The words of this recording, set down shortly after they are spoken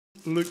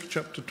Luke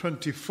chapter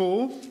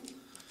 24.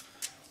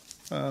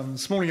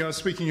 This morning I was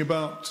speaking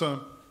about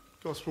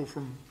gospel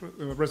from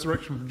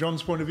resurrection from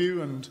John's point of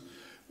view, and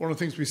one of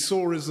the things we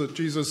saw is that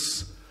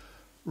Jesus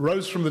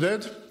rose from the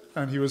dead,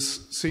 and he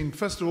was seen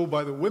first of all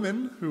by the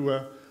women who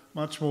were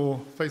much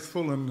more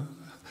faithful and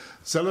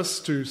zealous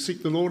to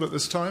seek the Lord at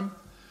this time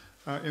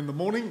in the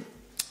morning.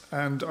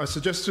 And I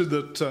suggested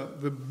that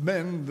the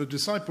men, the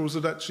disciples,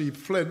 had actually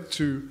fled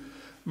to,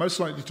 most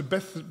likely to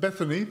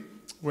Bethany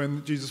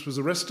when Jesus was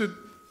arrested,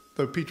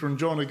 though Peter and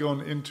John had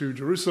gone into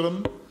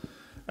Jerusalem.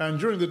 And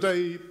during the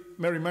day,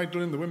 Mary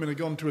Magdalene, the women, had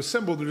gone to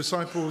assemble the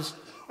disciples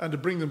and to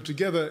bring them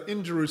together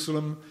in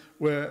Jerusalem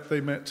where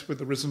they met with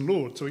the risen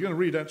Lord. So we're going to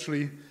read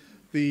actually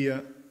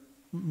the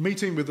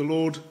meeting with the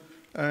Lord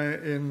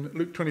in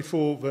Luke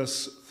 24,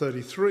 verse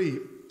 33. And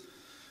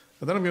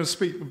then I'm going to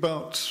speak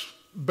about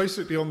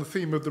basically on the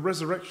theme of the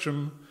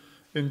resurrection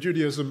in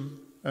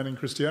Judaism and in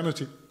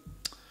Christianity.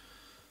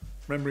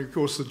 Remembering, of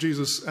course, that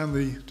Jesus and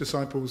the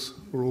disciples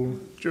were all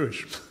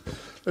Jewish.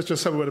 Let's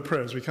just have a word of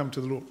prayer as we come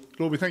to the Lord.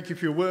 Lord, we thank you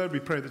for your word. We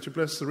pray that you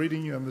bless the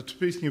reading and the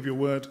speaking of your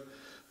word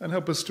and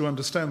help us to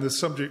understand this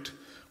subject.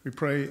 We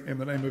pray in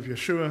the name of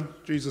Yeshua,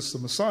 Jesus the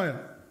Messiah.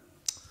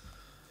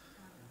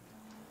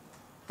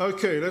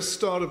 Okay, let's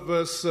start at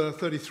verse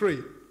 33.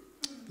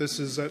 This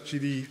is actually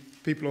the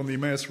people on the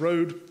Emmaus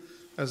Road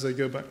as they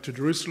go back to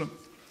Jerusalem.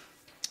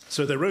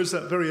 So they rose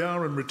that very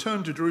hour and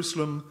returned to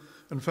Jerusalem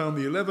and found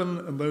the 11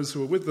 and those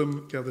who were with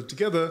them gathered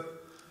together,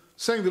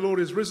 saying, "The Lord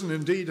is risen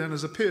indeed and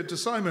has appeared to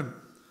Simon."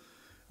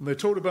 And they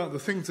told about the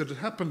things that had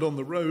happened on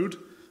the road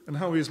and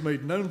how he is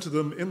made known to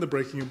them in the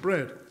breaking of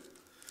bread.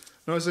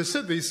 Now as they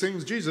said these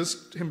things,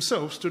 Jesus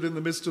himself stood in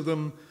the midst of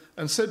them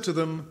and said to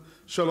them,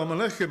 "Shalom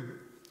Aleichem,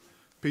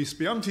 peace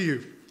be unto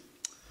you."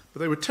 But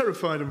they were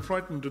terrified and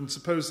frightened and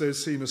supposed they had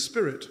seen a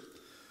spirit.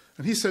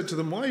 And he said to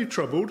them, "Why are you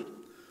troubled?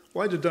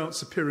 Why do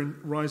doubts appear and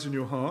rise in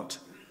your heart?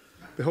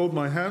 Behold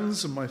my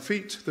hands and my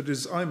feet, that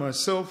is I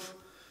myself.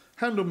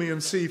 Handle me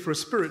and see, for a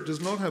spirit does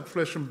not have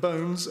flesh and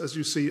bones, as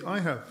you see I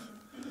have."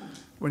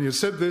 When he had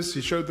said this,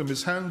 he showed them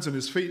his hands and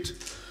his feet.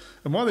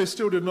 And while they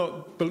still did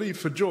not believe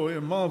for joy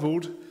and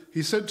marveled,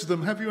 he said to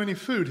them, "Have you any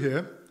food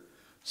here?"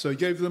 So they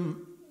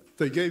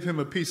gave him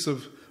a piece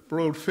of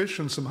broiled fish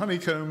and some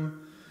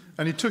honeycomb,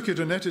 and he took it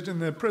and ate it in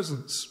their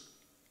presence.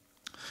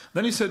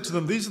 Then he said to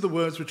them, "These are the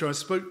words which I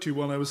spoke to you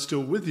while I was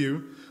still with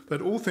you,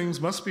 that all things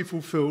must be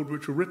fulfilled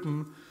which were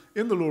written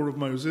in the law of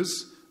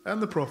Moses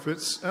and the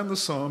prophets and the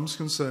Psalms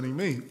concerning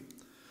me."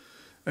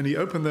 And he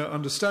opened their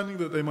understanding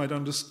that they might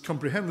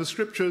comprehend the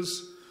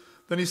scriptures.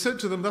 Then he said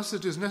to them, thus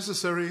it is written,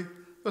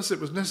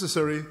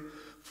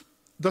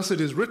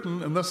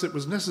 and thus it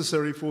was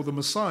necessary for the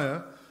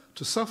Messiah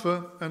to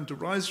suffer and to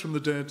rise from the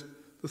dead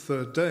the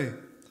third day,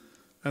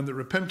 and that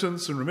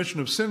repentance and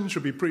remission of sins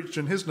should be preached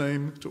in his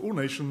name to all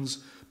nations,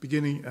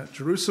 beginning at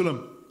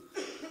Jerusalem.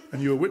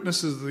 And you are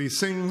witnesses of these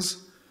things.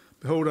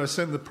 Behold, I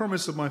send the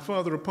promise of my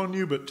Father upon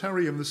you, but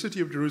tarry in the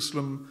city of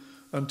Jerusalem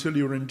until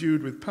you are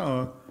endued with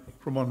power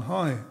from on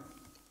high.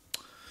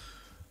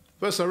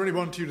 Verse I really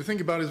want you to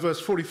think about is verse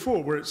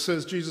 44, where it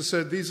says, Jesus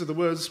said, "These are the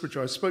words which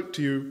I spoke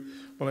to you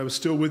while I was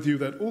still with you,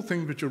 that all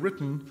things which are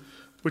written,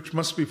 which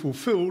must be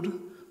fulfilled,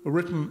 were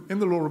written in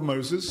the law of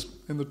Moses,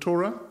 in the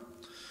Torah,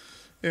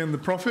 in the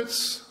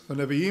prophets, the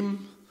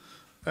Nevi'im,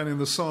 and in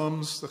the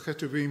Psalms, the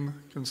Ketuvim,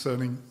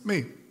 concerning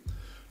me."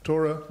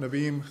 Torah,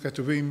 Nevi'im,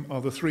 Ketuvim are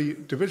the three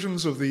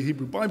divisions of the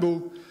Hebrew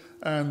Bible,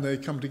 and they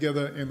come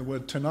together in the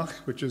word Tanakh,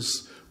 which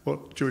is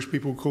what Jewish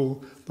people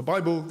call the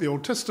Bible, the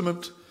Old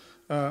Testament,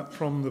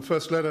 from the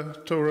first letter,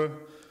 Torah,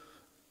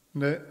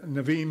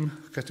 Nevi'im,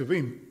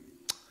 Ketuvim.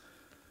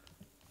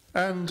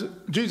 And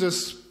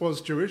Jesus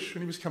was Jewish,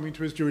 and he was coming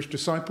to his Jewish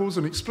disciples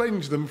and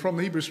explaining to them from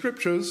the Hebrew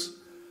Scriptures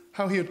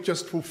how he had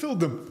just fulfilled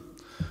them,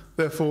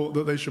 therefore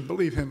that they should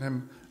believe in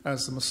him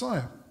as the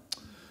Messiah.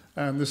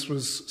 And this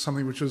was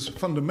something which was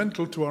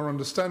fundamental to our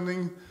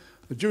understanding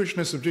the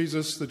Jewishness of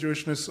Jesus, the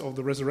Jewishness of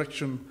the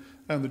resurrection,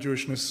 and the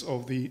Jewishness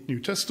of the New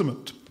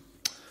Testament.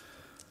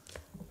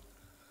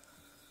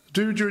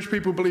 Do Jewish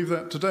people believe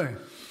that today?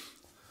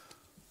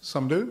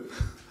 Some do,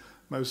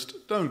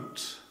 most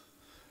don't.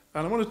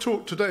 And I want to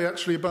talk today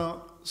actually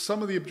about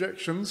some of the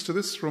objections to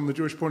this from the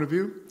Jewish point of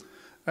view,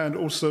 and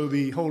also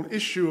the whole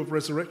issue of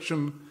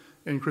resurrection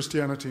in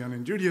Christianity and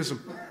in Judaism.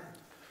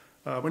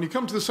 When you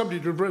come to the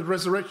subject of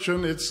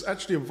resurrection, it's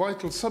actually a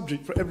vital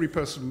subject for every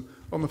person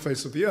on the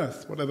face of the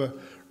earth. Whatever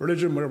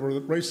religion, whatever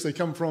race they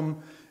come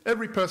from,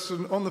 every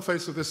person on the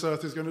face of this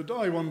earth is going to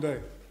die one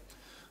day,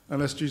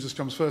 unless Jesus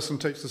comes first and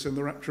takes us in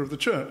the rapture of the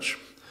church.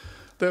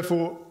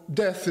 Therefore,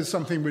 death is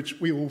something which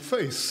we all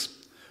face.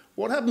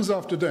 What happens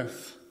after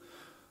death?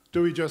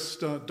 Do we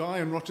just die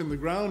and rot in the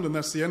ground and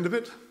that's the end of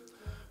it?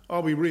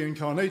 Are we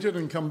reincarnated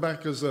and come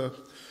back as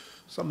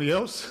something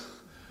else?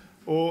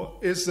 Or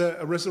is there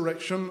a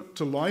resurrection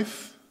to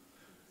life,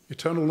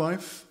 eternal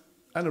life,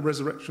 and a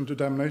resurrection to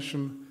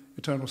damnation,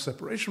 eternal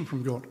separation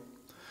from God?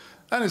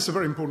 And it's a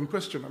very important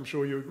question, I'm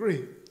sure you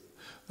agree,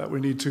 that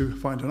we need to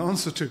find an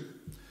answer to.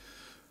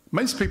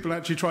 Most people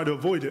actually try to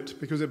avoid it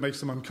because it makes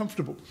them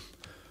uncomfortable.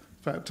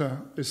 In fact,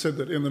 it's said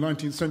that in the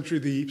 19th century,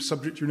 the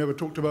subject you never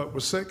talked about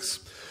was sex.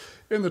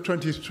 In the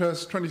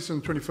 20th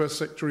and 21st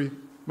century,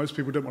 most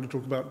people don't want to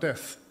talk about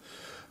death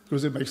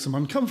because it makes them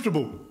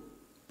uncomfortable.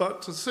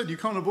 But as I said, you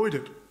can't avoid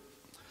it.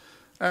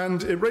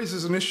 And it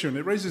raises an issue, and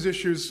it raises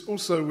issues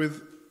also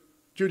with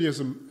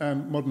Judaism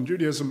and modern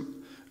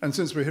Judaism. And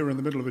since we're here in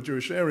the middle of a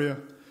Jewish area,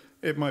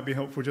 it might be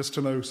helpful just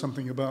to know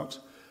something about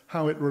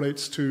how it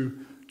relates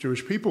to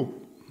Jewish people.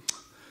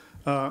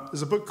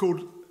 There's a book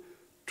called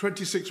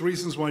 26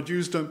 Reasons Why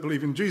Jews Don't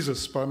Believe in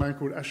Jesus by a man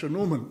called Asher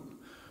Norman.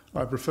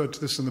 I've referred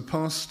to this in the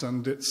past,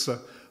 and it's a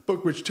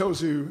book which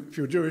tells you, if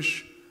you're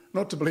Jewish,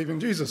 not to believe in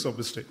Jesus,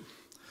 obviously.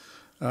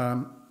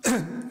 And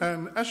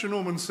Asher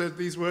Norman said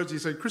these words. He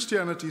said,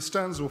 Christianity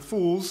stands or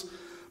falls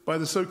by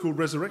the so-called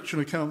resurrection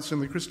accounts in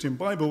the Christian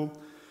Bible.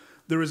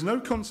 There is no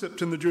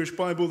concept in the Jewish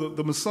Bible that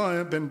the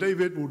Messiah, Ben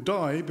David, will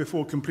die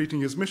before completing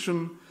his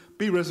mission,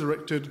 be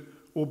resurrected,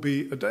 or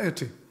be a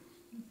deity.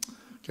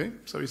 Okay,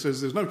 so he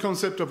says there's no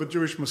concept of a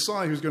Jewish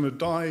Messiah who's going to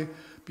die,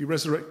 be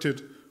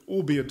resurrected,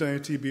 or be a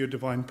deity, be a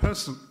divine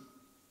person.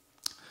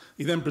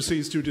 He then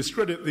proceeds to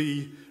discredit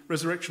the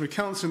resurrection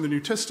accounts in the New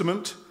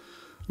Testament.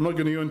 I'm not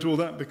going to go into all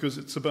that because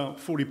it's about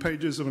 40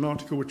 pages of an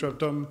article which I've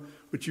done,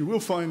 which you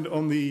will find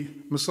on the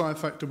Messiah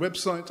Factor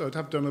website. I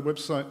have done a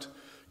website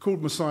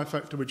called Messiah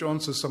Factor which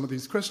answers some of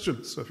these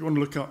questions. So if you want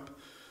to look up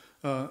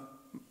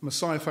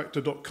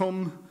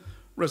messiahfactor.com,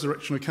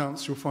 resurrection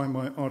accounts, you'll find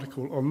my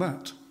article on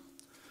that.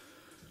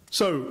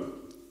 So,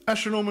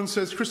 Asher Norman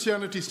says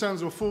Christianity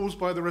stands or falls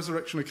by the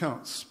resurrection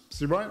accounts. Is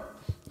he right?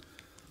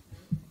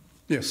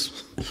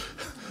 Yes.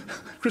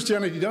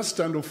 Christianity does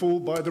stand or fall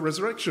by the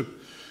resurrection.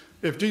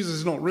 If Jesus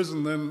is not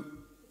risen, then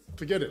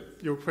forget it.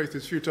 Your faith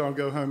is futile,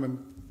 go home,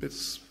 and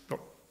it's got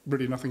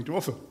really nothing to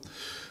offer.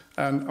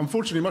 And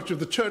unfortunately, much of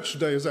the church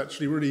today has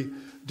actually really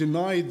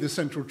denied the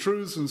central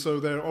truths, and so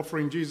they're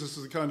offering Jesus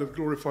as a kind of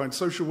glorified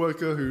social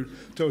worker who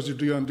tells you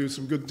to go and do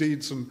some good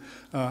deeds and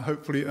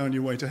hopefully earn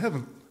your way to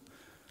heaven.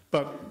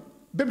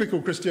 But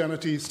biblical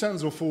Christianity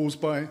stands or falls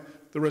by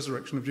the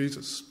resurrection of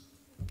Jesus.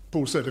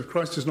 Paul said, if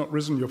Christ is not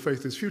risen, your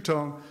faith is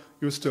futile,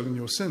 you are still in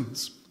your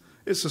sins.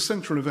 It's a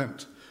central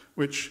event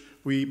which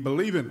we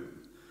believe in.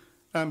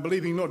 And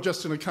believing not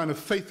just in a kind of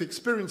faith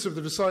experience of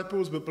the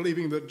disciples, but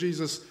believing that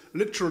Jesus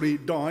literally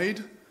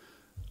died.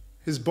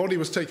 His body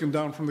was taken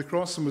down from the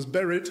cross and was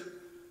buried,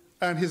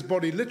 and his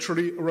body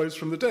literally arose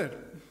from the dead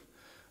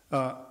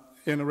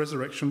in a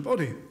resurrection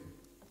body.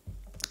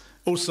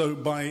 Also,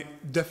 by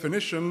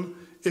definition,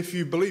 if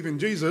you believe in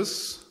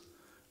Jesus,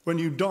 when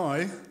you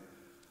die,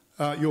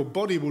 your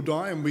body will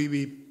die and will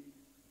be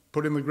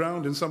put in the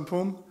ground in some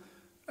form,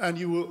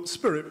 and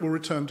spirit will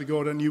return to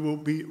God and you will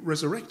be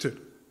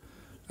resurrected.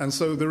 And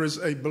so there is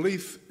a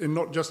belief in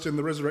not just in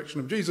the resurrection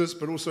of Jesus,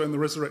 but also in the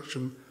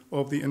resurrection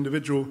of the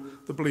individual,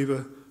 the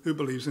believer who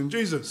believes in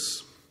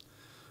Jesus.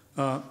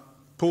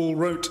 Paul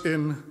wrote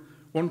in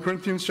 1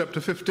 Corinthians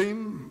chapter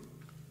 15,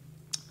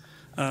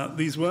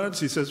 these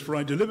words. He says, for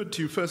I delivered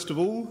to you first of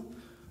all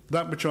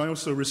that which I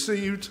also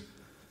received,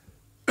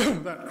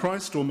 that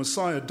Christ or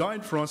Messiah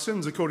died for our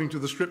sins according to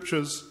the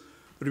Scriptures,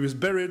 but he was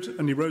buried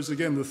and he rose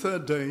again the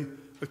third day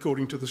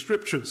according to the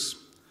Scriptures.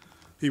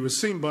 He was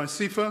seen by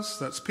Cephas,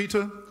 that's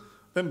Peter,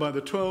 then by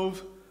the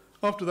 12.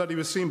 After that he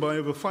was seen by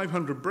over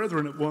 500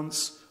 brethren at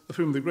once, of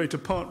whom the greater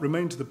part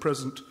remain to the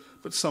present,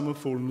 but some have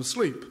fallen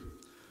asleep.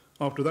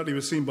 After that he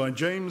was seen by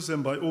James,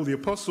 then by all the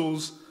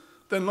apostles.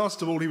 Then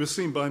last of all he was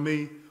seen by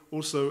me,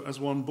 also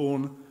as one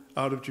born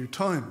out of due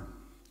time.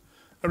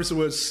 There is the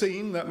word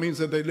seen. That means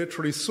that they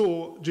literally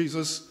saw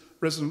Jesus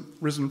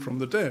risen from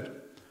the dead.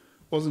 It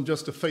wasn't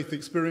just a faith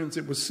experience,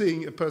 it was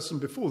seeing a person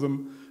before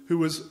them who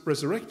was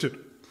resurrected.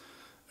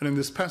 And in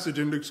this passage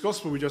in Luke's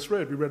Gospel we just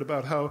read, we read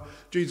about how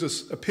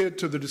Jesus appeared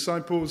to the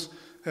disciples.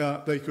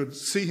 They could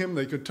see him,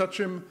 they could touch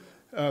him,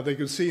 they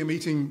could see him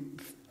eating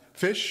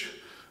fish,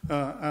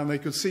 and they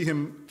could see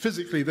him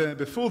physically there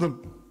before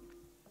them.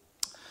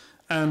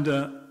 And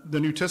the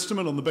New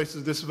Testament, on the basis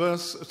of this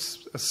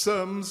verse,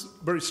 affirms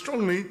very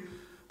strongly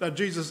that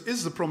Jesus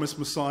is the promised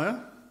Messiah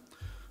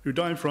who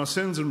died for our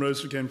sins and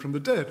rose again from the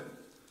dead.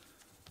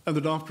 And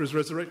that after his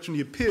resurrection,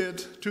 he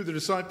appeared to the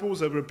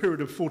disciples over a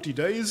period of 40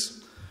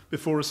 days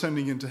before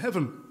ascending into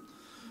heaven.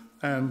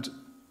 And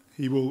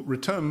he will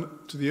return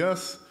to the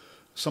earth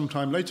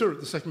sometime later at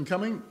the second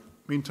coming.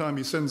 Meantime,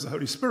 he sends the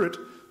Holy Spirit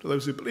to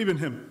those who believe in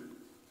him.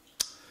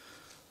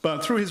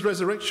 But through his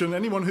resurrection,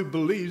 anyone who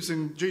believes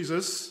in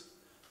Jesus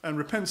and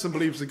repents and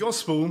believes the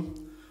gospel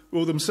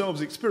will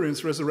themselves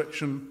experience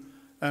resurrection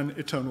and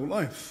eternal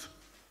life.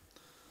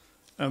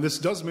 And this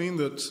does mean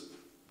that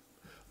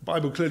the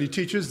Bible clearly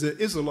teaches there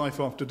is a life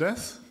after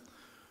death,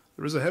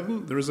 there is a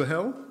heaven, there is a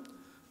hell,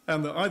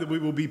 and that either we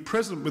will be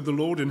present with the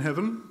Lord in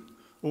heaven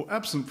or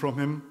absent from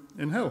him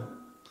in hell.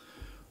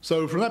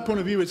 So from that point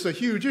of view, it's a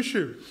huge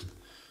issue.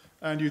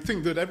 And you'd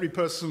think that every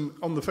person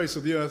on the face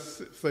of the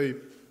earth, if they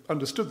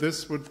understood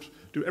this, would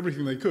do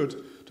everything they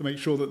could to make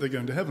sure that they're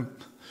going to heaven.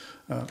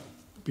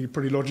 Be a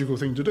pretty logical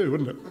thing to do,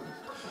 wouldn't it?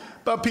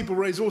 But people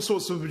raise all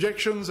sorts of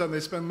objections, and they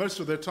spend most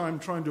of their time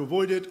trying to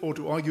avoid it or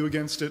to argue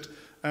against it,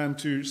 and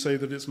to say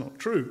that it's not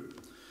true.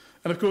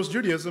 And of course,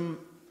 Judaism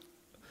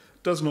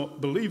does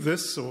not believe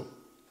this, or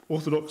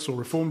Orthodox or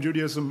Reformed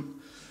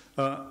Judaism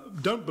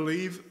don't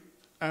believe,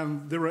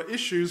 and there are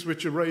issues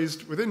which are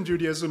raised within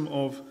Judaism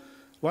of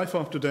life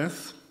after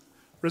death,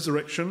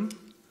 resurrection,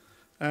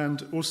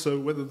 and also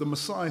whether the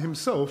Messiah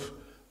himself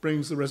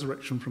brings the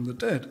resurrection from the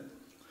dead.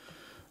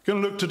 We're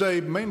going to look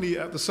today mainly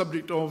at the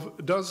subject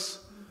of, does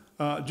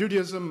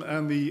Judaism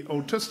and the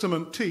Old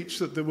Testament teach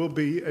that there will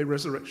be a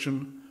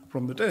resurrection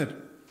from the dead?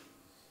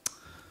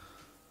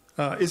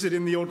 Is it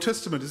in the Old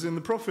Testament? Is it in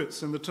the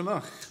prophets, in the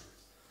Tanakh?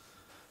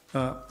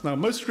 Now,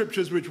 most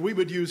scriptures which we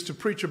would use to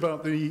preach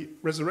about the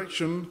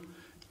resurrection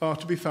are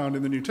to be found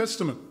in the New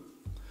Testament,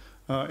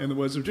 in the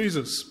words of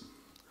Jesus.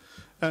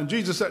 And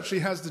Jesus actually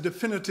has the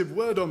definitive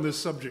word on this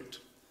subject.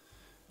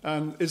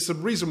 And it's the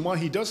reason why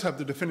he does have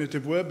the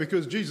definitive word,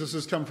 because Jesus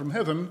has come from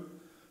heaven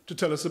to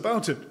tell us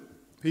about it.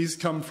 He's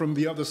come from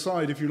the other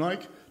side, if you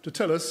like, to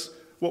tell us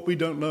what we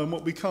don't know and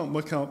what we can't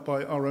work out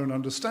by our own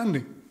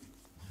understanding.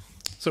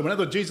 So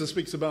whenever Jesus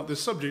speaks about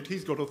this subject,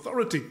 he's got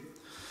authority,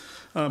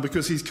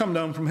 because he's come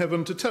down from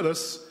heaven to tell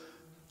us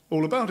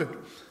all about it.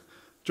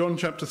 John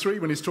chapter 3,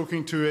 when he's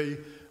talking to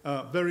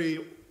a very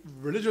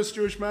religious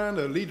Jewish man,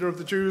 a leader of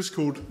the Jews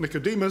called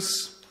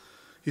Nicodemus,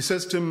 he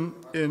says to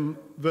him in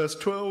verse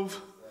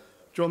 12,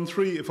 John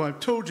 3, if I've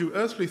told you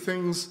earthly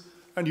things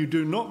and you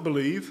do not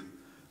believe,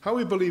 how will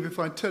you believe if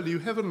I tell you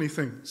heavenly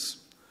things?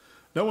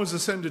 No one's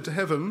ascended to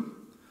heaven,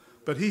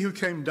 but he who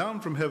came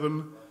down from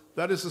heaven,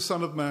 that is the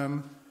Son of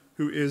Man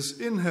who is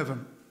in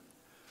heaven.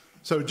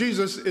 So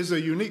Jesus is a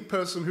unique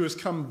person who has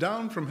come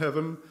down from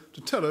heaven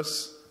to tell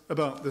us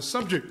about this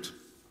subject.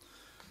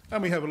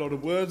 And we have a lot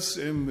of words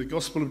in the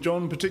Gospel of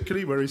John,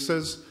 particularly, where he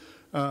says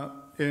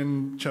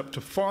in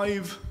chapter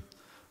 5,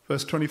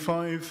 verse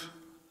 25,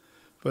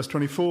 verse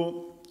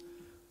 24,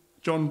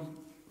 John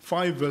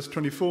 5, verse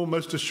 24,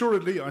 most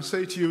assuredly I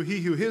say to you, he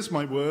who hears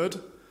my word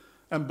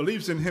and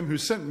believes in him who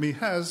sent me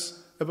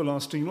has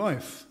everlasting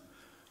life.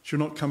 Shall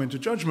not come into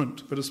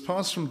judgment, but has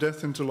passed from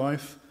death into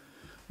life.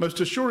 Most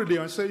assuredly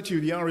I say to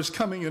you, the hour is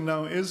coming and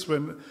now is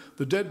when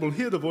the dead will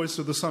hear the voice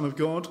of the Son of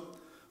God.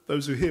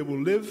 Those who hear will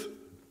live.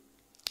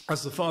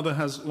 As the Father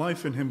has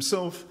life in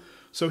himself,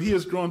 so he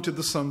has granted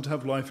the Son to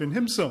have life in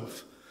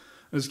himself,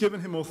 and has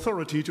given him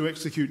authority to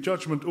execute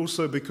judgment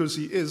also because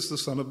he is the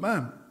Son of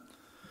Man.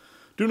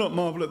 Do not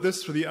marvel at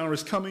this, for the hour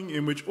is coming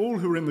in which all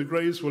who are in the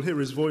graves will hear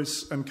his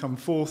voice and come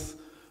forth,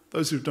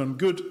 those who have done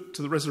good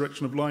to the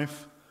resurrection of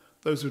life,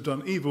 those who have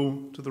done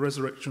evil to the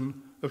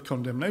resurrection of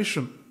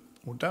condemnation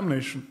or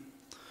damnation.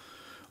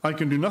 I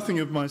can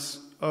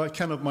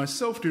of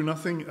myself do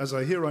nothing, as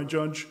I hear I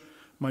judge.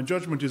 My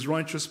judgment is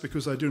righteous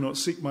because I do not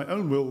seek my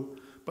own will,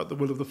 but the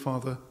will of the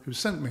Father who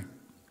sent me.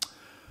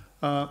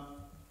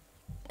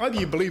 Either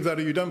you believe that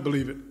or you don't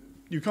believe it.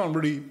 You can't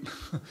really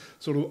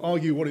sort of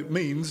argue what it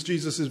means.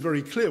 Jesus is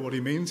very clear what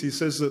he means. He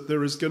says that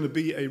there is going to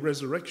be a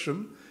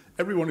resurrection.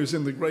 Everyone who's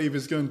in the grave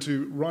is going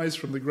to rise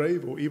from the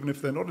grave, or even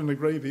if they're not in the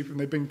grave, even if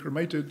they've been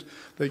cremated,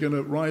 they're going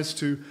to rise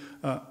to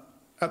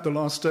at the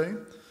last day.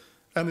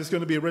 And there's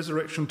going to be a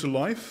resurrection to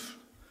life,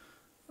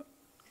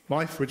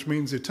 life which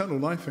means eternal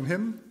life in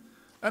him,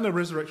 and a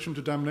resurrection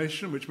to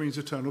damnation, which means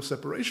eternal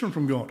separation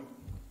from God.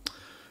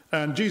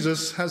 And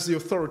Jesus has the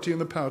authority and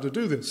the power to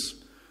do this.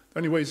 The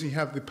only ways he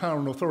has the power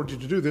and authority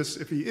to do this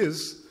if he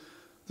is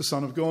the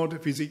Son of God,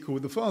 if he's equal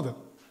with the Father.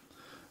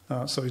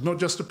 So he's not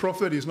just a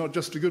prophet, he's not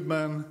just a good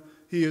man,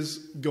 he is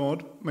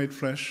God made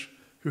flesh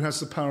who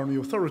has the power and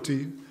the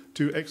authority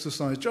to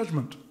exercise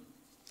judgment.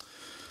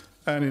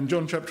 And in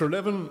John chapter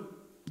 11,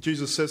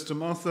 Jesus says to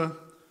Martha,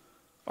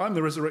 I'm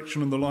the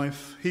resurrection and the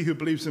life. He who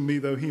believes in me,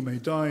 though he may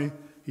die,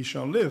 he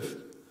shall live.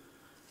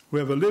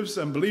 Whoever lives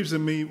and believes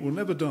in me will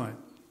never die.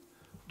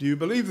 Do you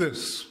believe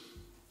this?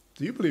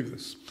 Do you believe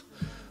this?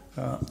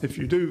 If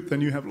you do,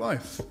 then you have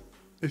life.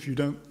 If you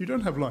don't, you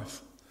don't have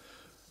life.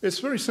 It's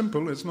very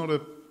simple. It's not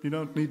you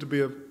don't need to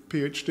be a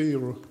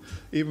PhD or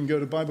even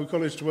go to Bible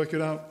college to work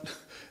it out.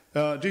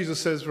 Jesus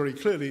says very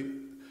clearly,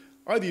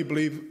 either you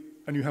believe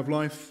and you have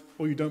life,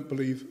 or you don't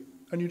believe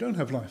and you don't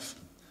have life.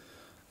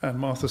 And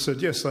Martha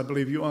said, yes, I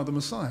believe you are the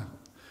Messiah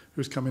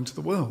who has come into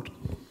the world.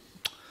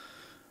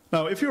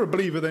 Now, if you're a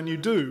believer, then you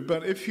do.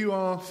 But if you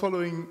are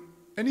following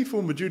any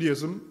form of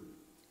Judaism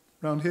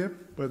around here,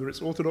 whether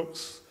it's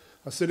Orthodox,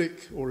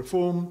 Hasidic, or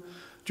Reform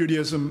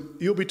Judaism,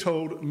 you'll be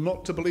told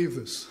not to believe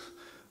this.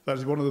 That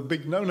is one of the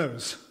big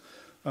no-nos,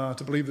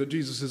 to believe that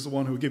Jesus is the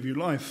one who will give you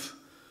life,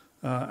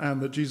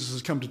 and that Jesus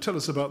has come to tell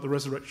us about the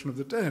resurrection of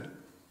the dead.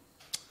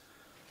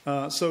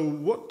 So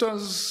what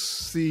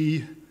does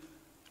the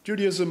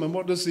Judaism and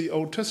what does the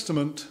Old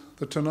Testament,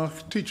 the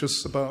Tanakh, teach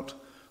us about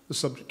the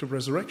subject of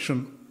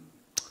resurrection?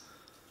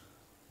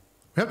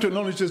 We have to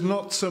acknowledge there's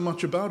not so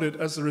much about it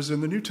as there is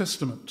in the New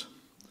Testament.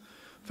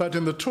 In fact,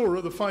 in the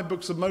Torah, the 5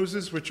 books of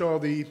Moses, which are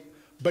the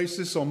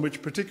basis on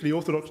which particularly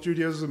Orthodox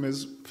Judaism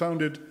is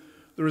founded,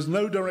 there is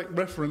no direct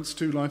reference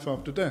to life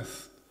after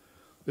death.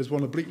 There's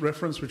one oblique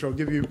reference, which I'll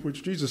give you,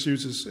 which Jesus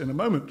uses in a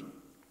moment.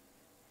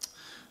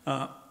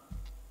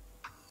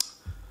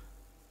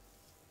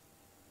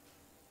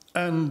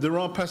 And there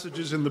are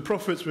passages in the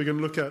prophets we're going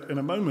to look at in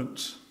a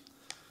moment.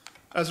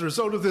 As a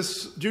result of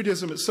this,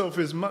 Judaism itself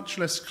is much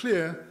less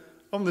clear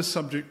on this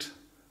subject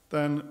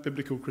than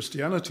biblical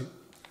Christianity.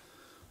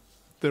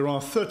 There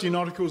are 13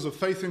 articles of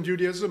faith in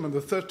Judaism, and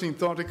the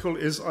 13th article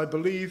is, I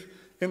believe,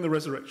 in the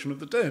resurrection of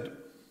the dead.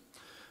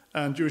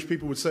 And Jewish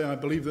people would say, I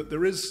believe that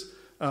there is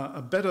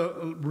a better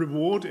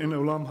reward in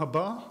Olam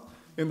Haba,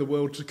 in the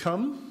world to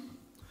come.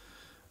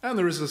 And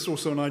there is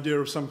also an idea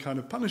of some kind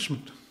of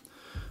punishment.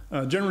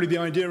 Generally, the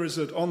idea is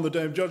that on the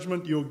Day of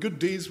Judgment, your good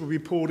deeds will be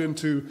poured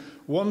into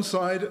one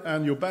side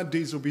and your bad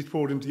deeds will be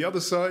poured into the other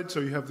side.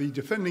 So you have the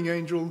defending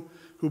angel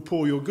who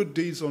pour your good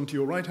deeds onto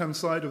your right-hand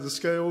side of the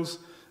scales,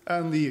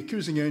 and the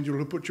accusing angel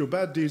who put your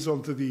bad deeds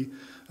onto the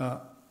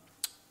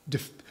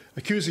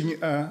accusing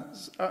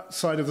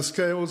side of the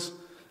scales.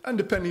 And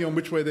depending on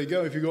which way they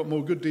go, if you've got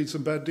more good deeds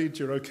than bad deeds,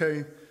 you're okay.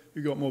 If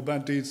you've got more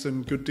bad deeds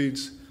than good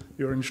deeds,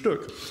 you're in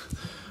shtuk.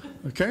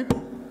 Okay?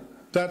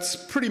 That's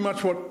pretty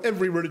much what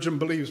every religion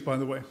believes, by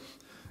the way,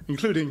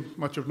 including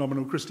much of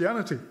nominal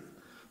Christianity.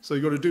 So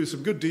you've got to do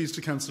some good deeds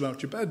to cancel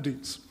out your bad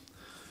deeds.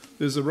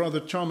 There's a rather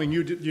charming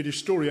Yiddish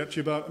story,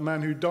 actually, about a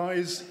man who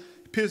dies,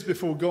 appears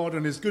before God,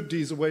 and his good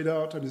deeds are weighed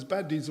out, and his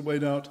bad deeds are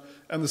weighed out,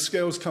 and the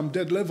scales come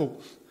dead level.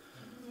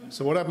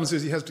 So what happens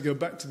is he has to go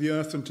back to the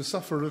earth and to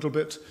suffer a little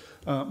bit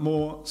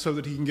more so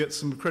that he can get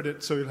some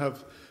credit, so he'll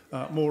have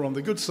more on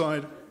the good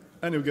side,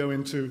 and he'll go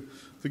into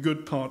the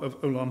good part of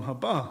Olam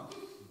Haba.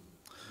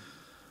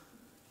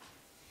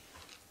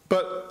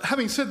 But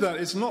having said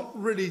that, it's not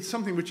really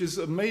something which is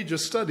a major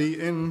study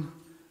in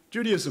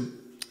Judaism.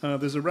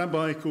 There's a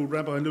rabbi called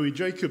Rabbi Louis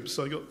Jacobs.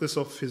 I got this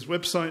off his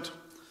website.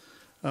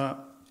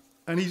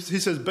 And he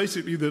says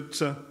basically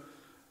that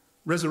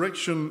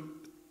resurrection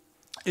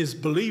is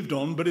believed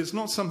on, but it's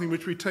not something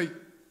which we take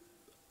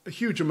a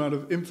huge amount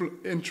of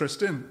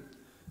interest in.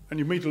 And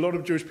you meet a lot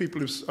of Jewish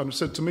people who've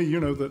said to me, you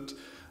know, that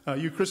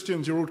you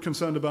Christians, you're all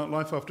concerned about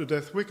life after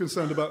death. We're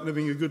concerned about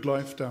living a good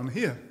life down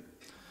here.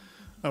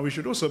 We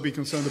should also be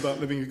concerned about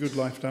living a good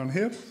life down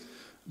here,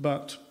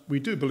 but we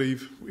do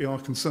believe we are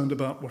concerned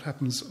about what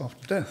happens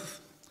after death.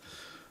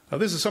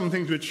 This is some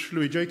things which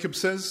Louis Jacobs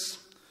says.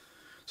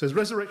 It says,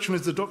 resurrection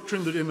is the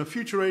doctrine that in a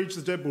future age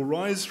the dead will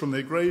rise from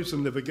their graves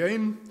and live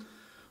again.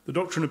 The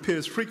doctrine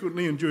appears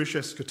frequently in Jewish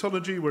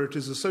eschatology, where it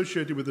is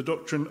associated with the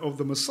doctrine of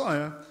the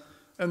Messiah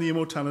and the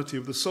immortality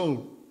of the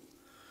soul.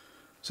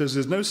 It says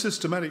there's no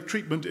systematic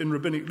treatment in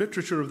rabbinic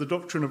literature of the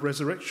doctrine of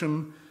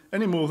resurrection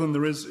any more than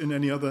there is in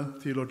any other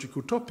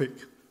theological topic.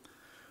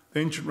 The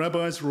ancient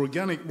rabbis were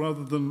organic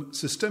rather than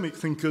systemic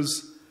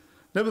thinkers.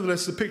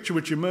 Nevertheless, the picture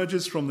which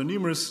emerges from the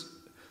numerous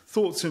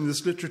thoughts in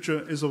this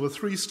literature is of a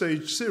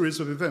three-stage series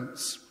of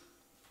events.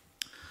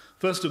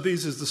 First of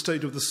these is the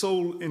state of the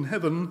soul in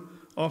heaven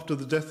after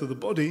the death of the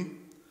body.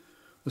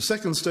 The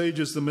second stage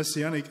is the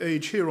messianic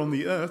age here on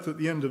the earth at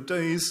the end of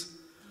days.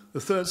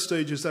 The third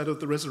stage is that of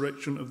the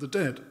resurrection of the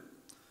dead.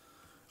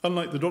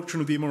 Unlike the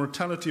doctrine of the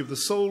immortality of the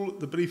soul,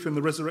 the belief in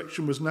the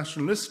resurrection was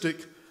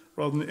nationalistic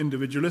rather than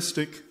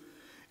individualistic.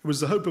 It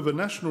was the hope of a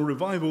national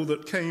revival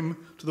that came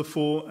to the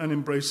fore and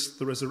embraced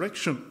the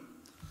resurrection.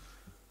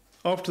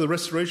 After the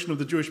restoration of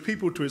the Jewish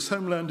people to its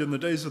homeland in the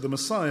days of the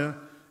Messiah,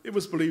 it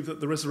was believed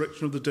that the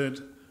resurrection of the dead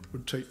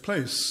would take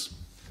place.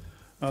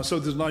 So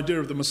there's an idea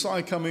of the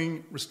Messiah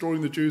coming,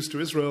 restoring the Jews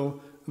to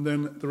Israel, and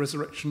then the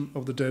resurrection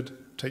of the dead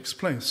takes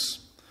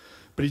place.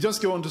 But he does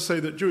go on to say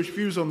that Jewish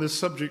views on this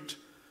subject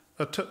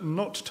are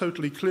not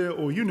totally clear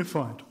or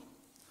unified.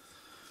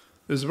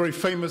 There's a very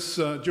famous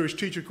Jewish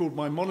teacher called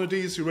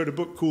Maimonides who wrote a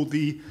book called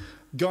The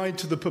Guide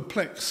to the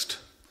Perplexed,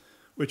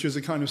 which is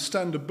a kind of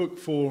standard book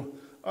for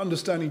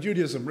understanding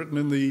Judaism, written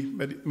in the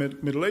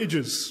Middle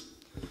Ages.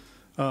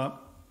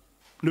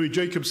 Louis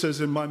Jacobs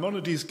says in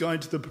Maimonides'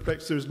 Guide to the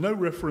Perplexed, there is no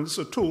reference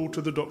at all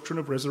to the doctrine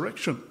of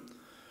resurrection.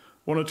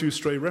 One or two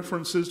stray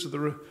references to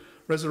the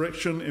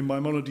resurrection in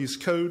Maimonides'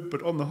 code,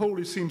 but on the whole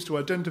he seems to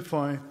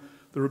identify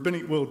the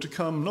rabbinic world to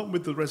come, not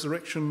with the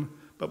resurrection,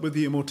 but with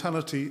the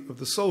immortality of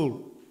the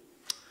soul.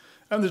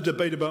 And there's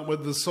debate about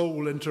whether the soul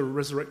will enter a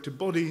resurrected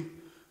body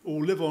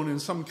or live on in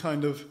some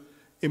kind of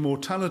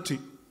immortality.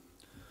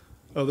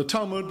 The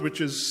Talmud, which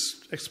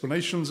is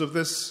explanations of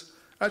this,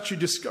 actually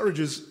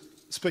discourages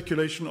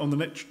speculation on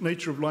the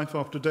nature of life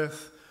after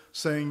death,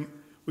 saying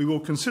we will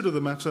consider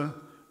the matter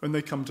when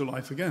they come to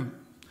life again.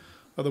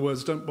 In other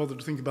words, don't bother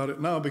to think about it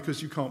now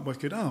because you can't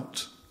work it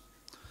out.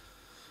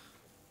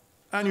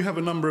 And you have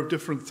a number of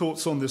different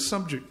thoughts on this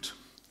subject.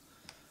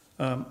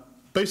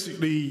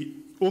 Basically,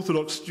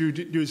 Orthodox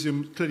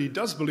Judaism clearly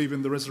does believe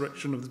in the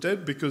resurrection of the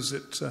dead because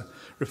it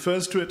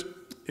refers to it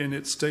in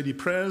its daily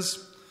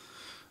prayers.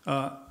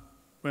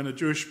 When a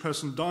Jewish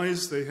person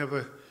dies, they have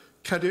a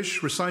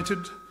Kaddish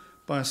recited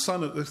by a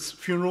son at the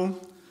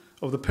funeral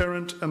of the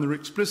parent, and there are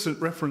explicit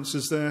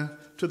references there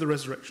to the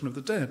resurrection of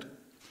the dead.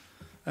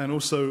 And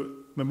also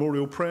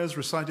memorial prayers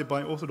recited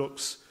by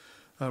Orthodox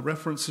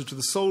references to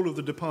the soul of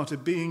the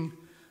departed being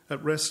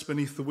at rest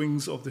beneath the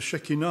wings of the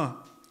Shekinah,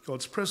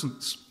 God's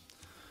presence.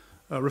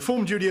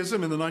 Reformed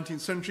Judaism in the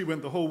 19th century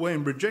went the whole way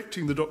in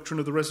rejecting the doctrine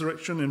of the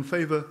resurrection in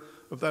favor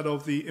of that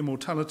of the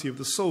immortality of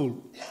the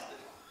soul.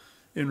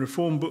 In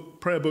Reformed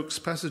prayer books,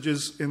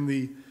 passages in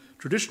the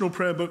traditional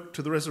prayer book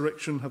to the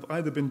resurrection have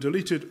either been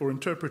deleted or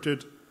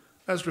interpreted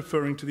as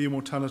referring to the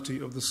immortality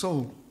of the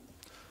soul.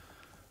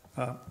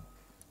 Of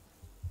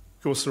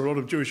course, there are a lot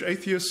of Jewish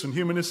atheists and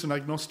humanists and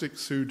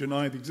agnostics who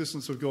deny the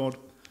existence of God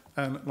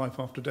and life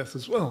after death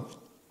as well.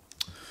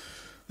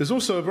 There's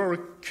also a very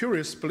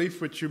curious belief,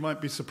 which you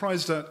might be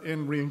surprised at,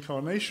 in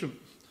reincarnation.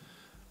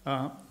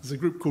 There's a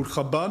group called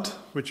Chabad,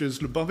 which is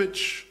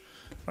Lubavitch.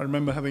 I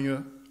remember having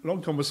a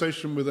long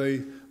conversation with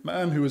a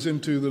man who was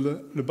into the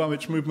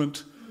Lubavitch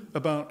movement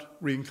about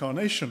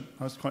reincarnation.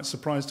 I was quite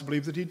surprised to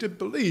believe that he did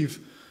believe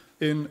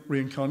in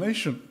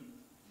reincarnation.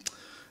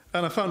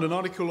 And I found an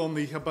article on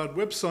the Chabad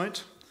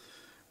website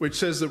which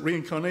says that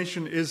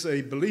reincarnation is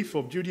a belief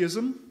of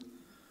Judaism. It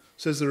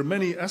says there are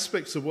many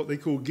aspects of what they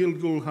call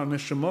Gilgul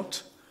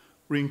HaNeshamot,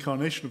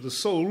 reincarnation of the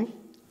soul.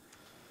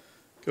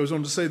 It goes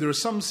on to say there are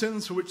some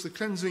sins for which the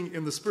cleansing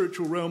in the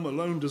spiritual realm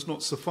alone does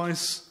not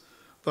suffice.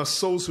 Thus,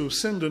 souls who have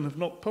sinned and have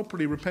not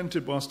properly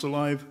repented whilst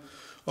alive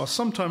are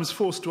sometimes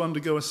forced to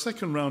undergo a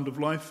second round of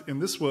life in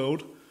this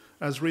world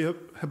as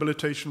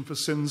rehabilitation for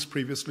sins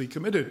previously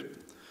committed.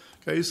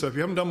 Okay, so if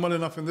you haven't done well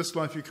enough in this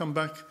life, you come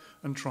back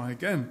and try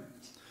again.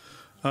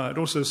 It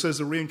also says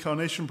that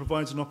reincarnation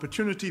provides an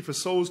opportunity for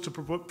souls to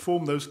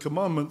perform those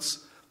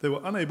commandments they were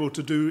unable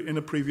to do in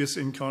a previous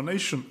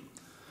incarnation.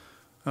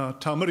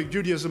 Talmudic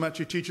Judaism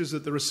actually teaches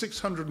that there are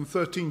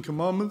 613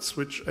 commandments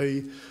which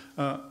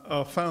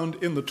are found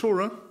in the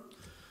Torah,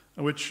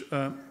 which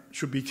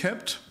should be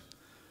kept.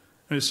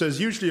 And it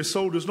says, usually a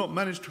soul does not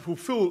manage to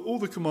fulfill all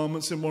the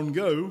commandments in one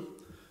go,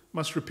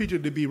 must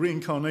repeatedly be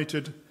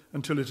reincarnated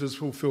until it has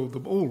fulfilled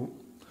them all.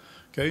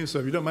 Okay, so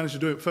if you don't manage to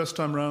do it first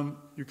time round,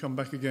 you come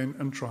back again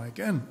and try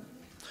again.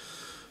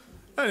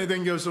 And it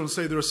then goes on to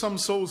say there are some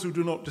souls who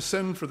do not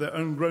descend for their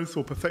own growth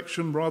or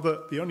perfection.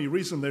 Rather, the only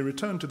reason they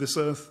return to this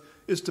earth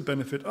is to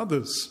benefit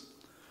others.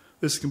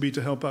 This can be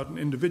to help out an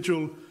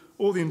individual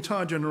or the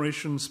entire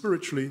generation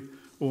spiritually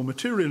or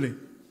materially.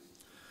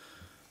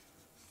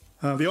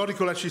 The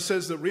article actually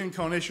says that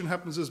reincarnation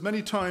happens as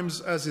many times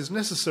as is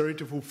necessary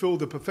to fulfill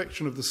the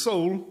perfection of the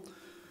soul.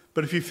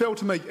 But if you fail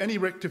to make any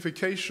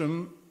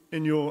rectification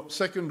in your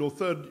second or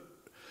third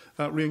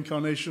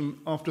reincarnation,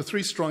 after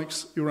 3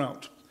 strikes, you're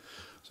out.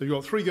 So you've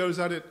got 3 goes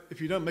at it.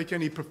 If you don't make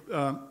any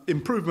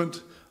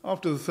improvement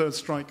after the 3rd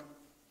strike,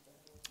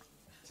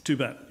 too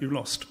bad, you've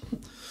lost.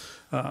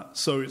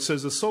 So it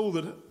says a soul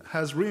that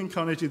has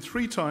reincarnated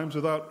 3 times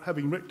without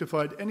having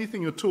rectified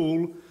anything at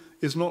all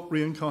is not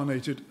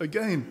reincarnated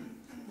again,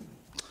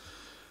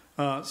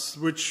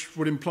 which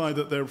would imply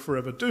that they're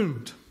forever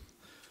doomed.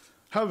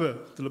 However,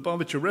 the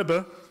Lubavitcher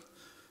Rebbe,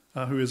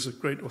 who is a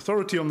great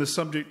authority on this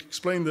subject,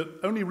 explained that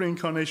only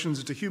reincarnations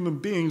into human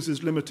beings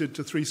is limited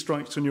to 3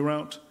 strikes and you're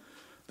out.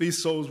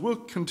 These souls will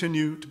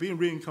continue to be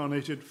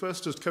reincarnated,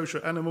 first as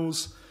kosher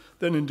animals,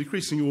 then in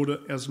decreasing order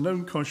as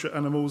non-kosher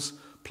animals,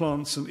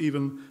 plants, and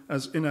even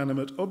as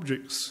inanimate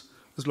objects,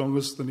 as long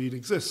as the need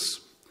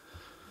exists.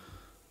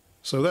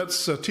 So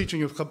that's a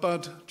teaching of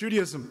Chabad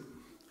Judaism.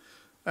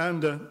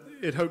 And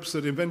it hopes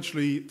that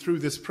eventually, through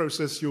this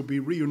process, you'll be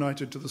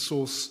reunited to the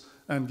source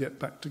and get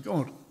back to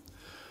God.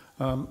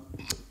 Now,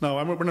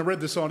 when I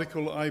read this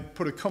article, I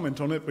put a comment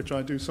on it, which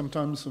I do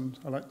sometimes, and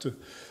I like to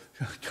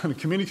kind of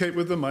communicate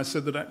with them. I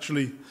said that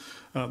actually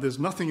there's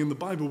nothing in the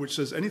Bible which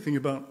says anything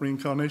about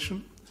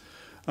reincarnation.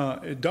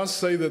 It does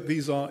say that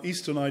these are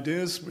Eastern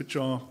ideas, which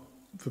are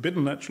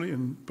forbidden, actually.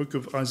 In the book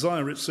of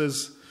Isaiah, it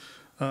says,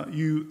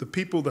 you, the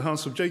people, the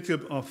house of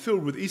Jacob, are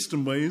filled with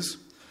Eastern ways.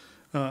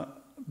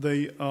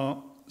 They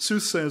are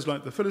soothsayers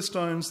like the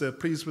Philistines. They're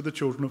pleased with the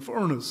children of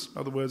foreigners.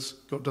 In other words,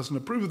 God doesn't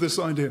approve of this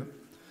idea.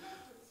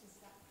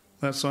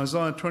 That's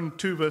Isaiah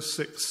 22, verse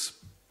 6.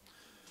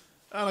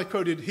 And I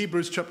quoted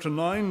Hebrews chapter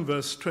 9,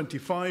 verse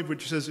 25,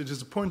 which says, it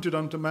is appointed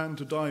unto man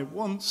to die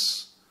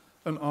once,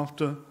 and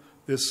after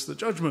this the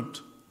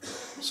judgment.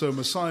 So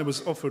Messiah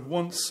was offered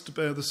once to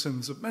bear the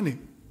sins of many.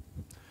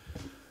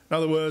 In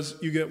other words,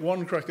 you get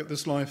one crack at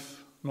this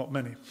life, not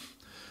many.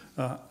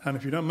 And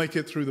if you don't make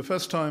it through the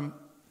first time,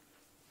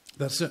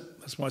 that's it.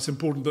 That's why it's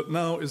important that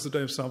now is the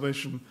day of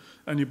salvation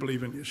and you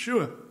believe in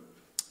Yeshua.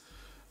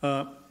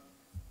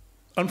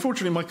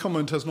 Unfortunately, my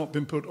comment has not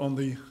been put on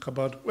the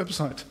Chabad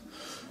website,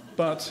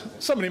 but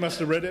somebody must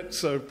have read it,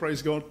 so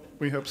praise God,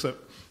 we hope so.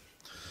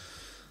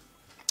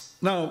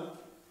 Now,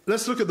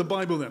 let's look at the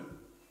Bible then.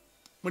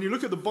 When you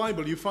look at the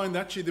Bible, you find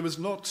actually there was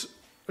not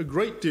a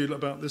great deal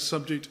about this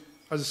subject,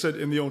 as I said,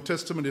 in the Old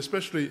Testament,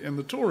 especially in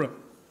the Torah.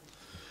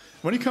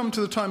 When you come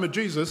to the time of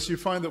Jesus, you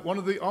find that one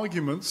of the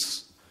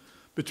arguments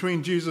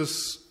between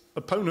Jesus'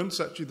 opponents,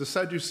 actually the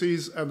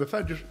Sadducees and the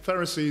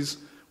Pharisees,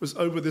 was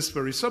over this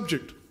very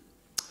subject.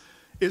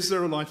 Is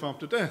there a life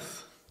after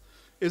death?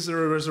 Is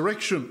there a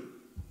resurrection?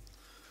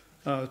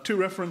 2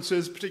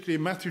 references, particularly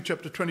in Matthew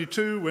chapter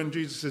 22, when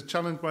Jesus is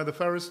challenged by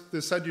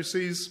the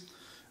Sadducees,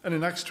 and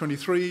in Acts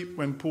 23,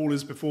 when Paul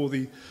is before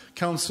the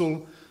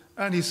council,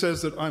 and he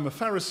says that I'm a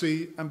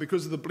Pharisee, and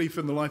because of the belief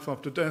in the life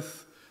after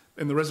death,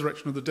 in the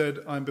resurrection of the dead,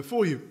 I'm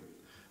before you.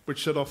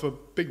 which set off a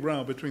big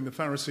row between the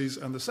Pharisees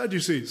and the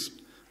Sadducees.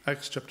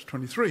 Acts chapter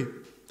 23.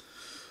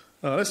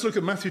 Let's look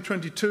at Matthew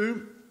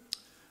 22.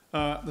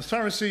 The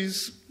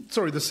Sadducees.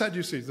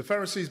 The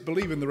Pharisees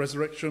believe in the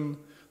resurrection.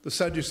 The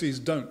Sadducees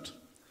don't.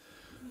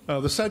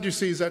 The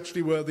Sadducees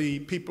actually were the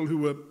people who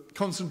were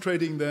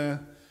concentrating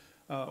their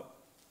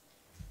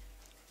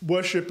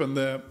worship and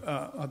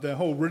their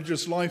whole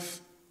religious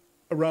life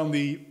around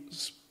the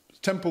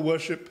temple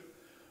worship,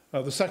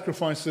 the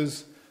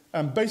sacrifices,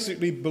 and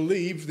basically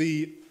believed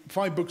the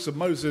 5 books of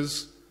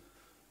Moses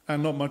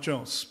and not much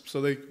else.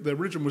 So their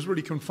religion was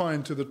really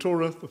confined to the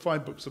Torah, the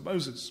 5 books of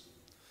Moses.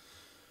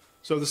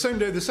 So the same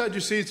day, the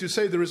Sadducees, who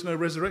say there is no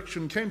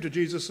resurrection, came to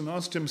Jesus and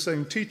asked him,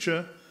 saying,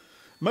 "Teacher,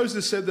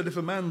 Moses said that if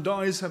a man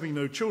dies having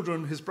no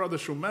children, his brother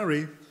shall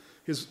marry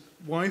his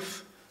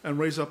wife and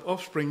raise up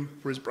offspring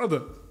for his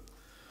brother.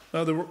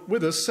 Now there were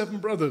with us 7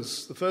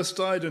 brothers. The first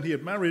died and he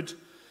had married,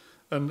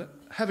 and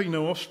having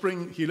no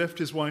offspring, he left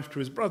his wife to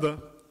his brother.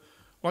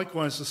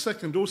 Likewise the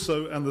second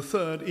also, and the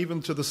third,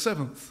 even to the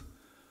 7th.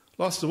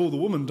 Last of all the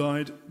woman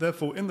died.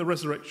 Therefore in the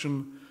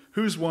resurrection,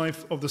 whose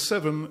wife of the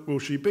 7 will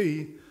she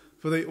be?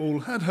 For they all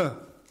had her."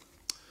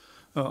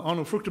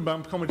 Arnold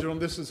Fruchtenbaum commented on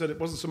this and said it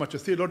wasn't so much a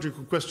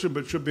theological question,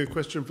 but should be a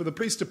question for the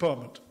police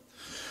department.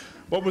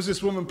 What was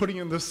this woman putting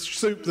in the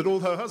soup that all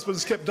her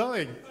husbands kept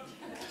dying?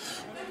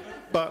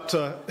 But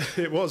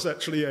it was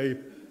actually a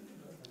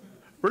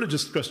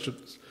religious question.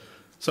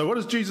 So what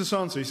does Jesus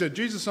answer? He said,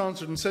 "Jesus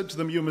answered and said to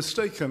them, 'You are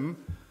mistaken,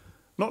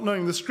 not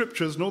knowing the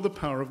scriptures nor the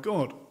power of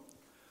God.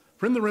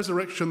 For in the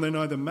resurrection they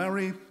neither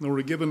marry nor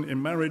are given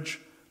in marriage,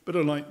 but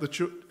are like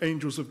the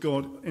angels of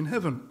God in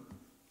heaven.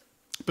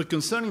 But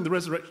concerning the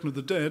resurrection of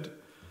the dead,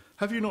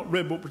 have you not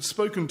read what was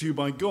spoken to you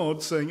by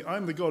God, saying, I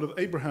am the God of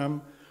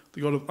Abraham,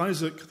 the God of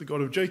Isaac, the God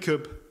of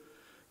Jacob.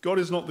 God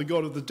is not the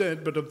God of the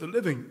dead, but of the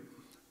living.'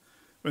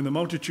 When the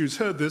multitudes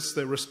heard this,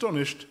 they were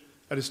astonished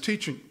at his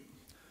teaching."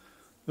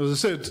 As I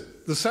said,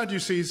 the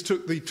Sadducees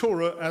took the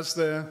Torah as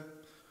their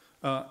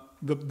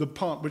the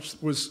part which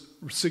was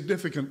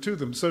significant to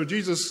them. So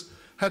Jesus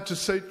had to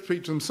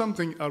speak to them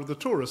something out of the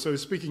Torah. So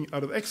he's speaking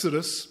out of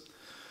Exodus,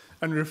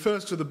 and he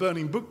refers to the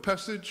burning bush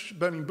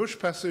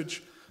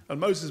passage, and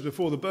Moses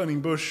before the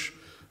burning bush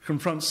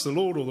confronts the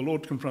Lord, or the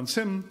Lord confronts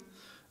him,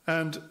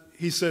 and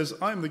he says,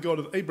 "I am the God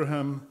of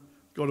Abraham,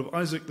 God of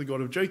Isaac, the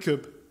God of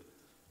Jacob.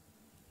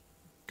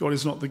 God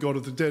is not the God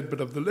of the dead,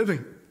 but of the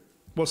living."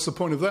 What's the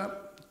point of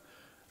that?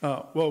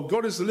 Well,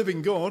 God is the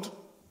living God,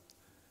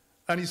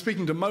 and he's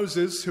speaking to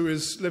Moses, who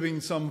is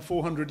living some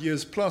 400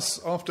 years plus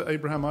after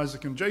Abraham,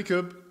 Isaac, and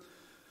Jacob,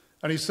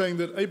 and he's saying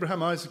that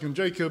Abraham, Isaac, and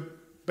Jacob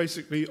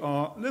basically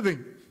are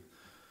living.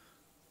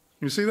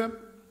 You see that?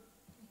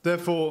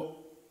 Therefore,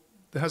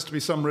 there has to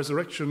be some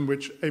resurrection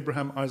which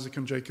Abraham, Isaac,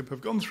 and Jacob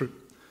have gone through.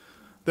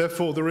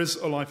 Therefore, there is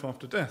a life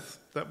after death.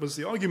 That was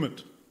the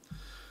argument.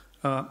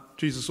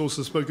 Jesus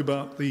also spoke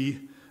about the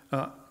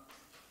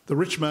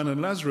rich man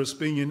and Lazarus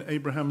being in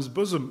Abraham's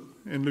bosom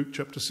in Luke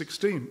chapter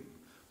 16.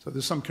 So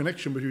there's some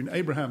connection between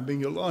Abraham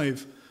being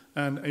alive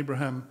and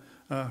Abraham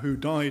who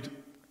died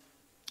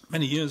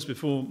many years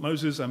before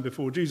Moses and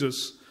before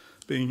Jesus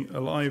being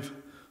alive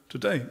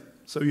today.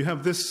 So you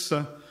have this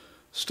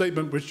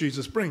statement which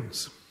Jesus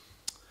brings.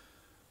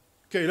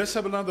 Okay, let's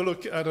have another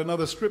look at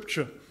another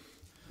scripture.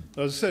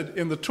 As I said,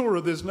 in the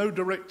Torah, there's no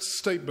direct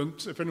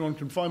statement. If anyone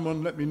can find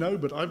one, let me know,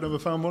 but I've never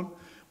found one,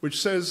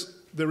 which says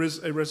there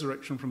is a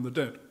resurrection from the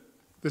dead.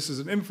 This is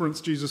an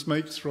inference Jesus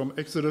makes from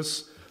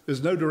Exodus.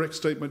 There's no direct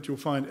statement you'll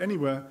find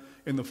anywhere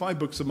in the 5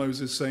 books of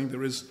Moses saying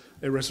there is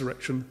a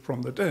resurrection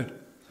from the dead.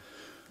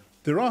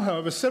 There are,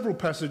 however, several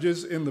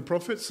passages in the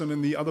prophets and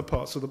in the other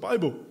parts of the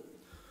Bible.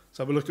 Let's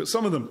have a look at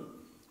some of them.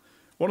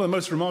 One of the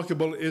most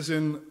remarkable is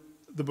in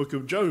the book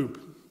of Job.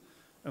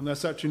 And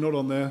that's actually not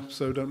on there,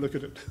 so don't look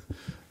at it.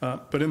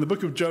 But in the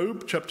book of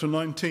Job, chapter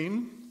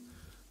 19,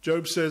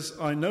 Job says,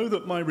 "I know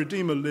that my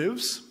Redeemer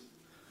lives,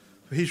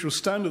 for he shall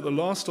stand at the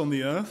last on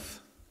the earth.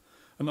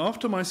 And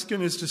after my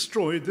skin is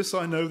destroyed, this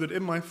I know, that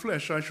in my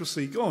flesh I shall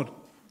see God,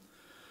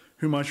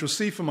 whom I shall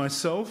see for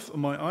myself,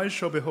 and my eyes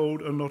shall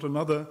behold, and not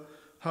another,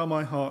 how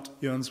my heart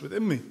yearns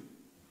within me."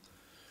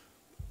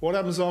 What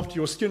happens after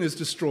your skin is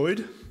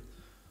destroyed?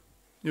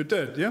 You're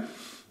dead, yeah?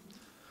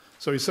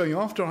 So he's saying,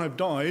 after I've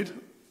died,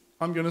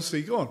 I'm going to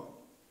see God.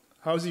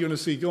 How is he going to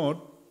see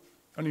God?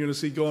 Only going to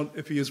see God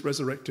if he is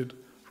resurrected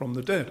from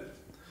the dead.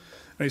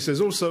 And he says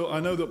also,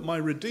 "I know that my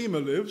Redeemer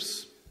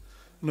lives,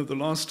 and at the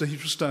last day he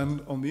shall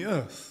stand on the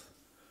earth."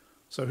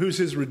 So who's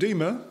his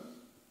Redeemer?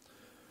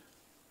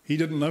 He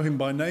didn't know him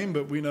by name,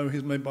 but we know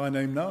him by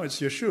name now. It's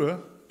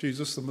Yeshua,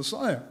 Jesus the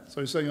Messiah.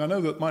 So he's saying, I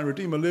know that my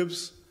Redeemer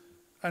lives,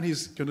 and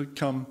he's going to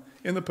come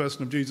in the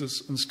person of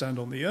Jesus and stand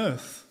on the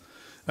earth.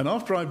 And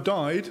after I've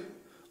died,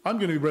 I'm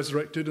going to be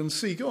resurrected and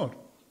see God.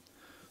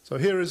 So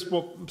here is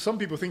what some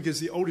people think is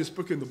the oldest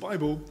book in the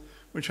Bible,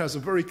 which has a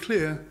very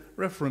clear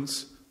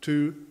reference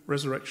to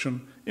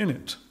resurrection in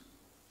it.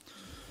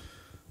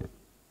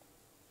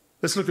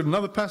 Let's look at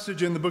another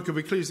passage in the book of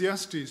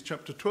Ecclesiastes,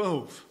 chapter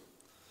 12.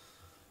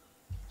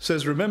 It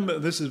says, remember,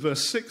 this is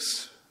verse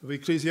 6 of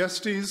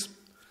Ecclesiastes,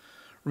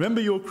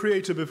 Remember your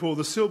Creator before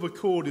the silver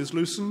cord is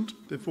loosened,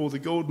 before the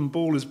golden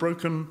ball is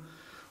broken,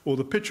 or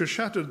the pitcher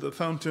shattered at the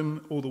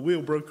fountain, or the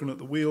wheel broken at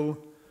the wheel.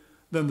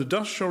 Then the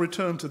dust shall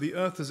return to the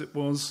earth as it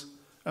was,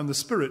 and the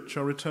spirit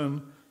shall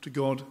return to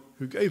God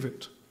who gave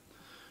it.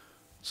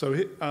 So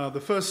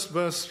the first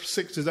verse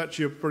 6 is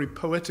actually a very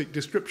poetic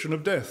description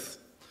of death.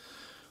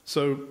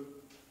 So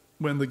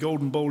when the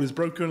golden bowl is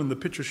broken and the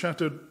pitcher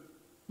shattered,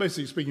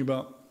 basically speaking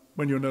about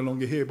when you're no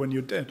longer here, when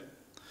you're dead.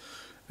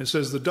 It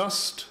says the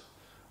dust,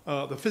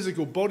 the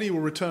physical body will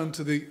return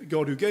to the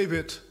God who gave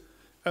it,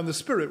 and the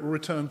spirit will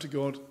return to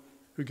God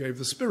who gave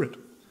the spirit.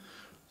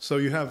 So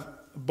you have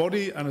a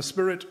body and a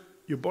spirit.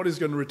 Your body is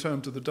going to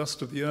return to the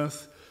dust of the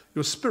earth.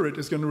 Your spirit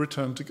is going to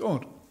return to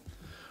God.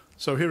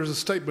 So here is a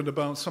statement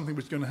about something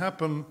which is going to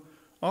happen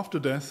after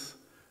death,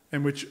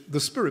 in which the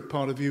spirit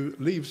part of you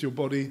leaves your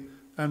body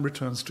and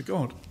returns to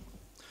God.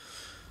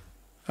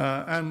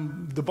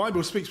 And the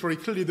Bible speaks very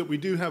clearly that we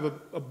do have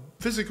a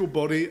physical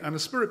body and a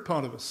spirit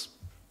part of us.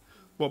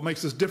 What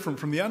makes us different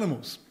from the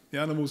animals? The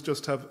animals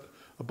just have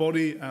a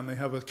body and they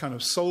have a kind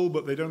of soul,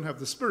 but they don't have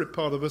the spirit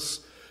part of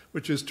us,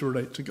 which is to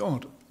relate to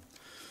God.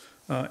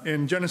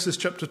 In Genesis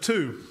chapter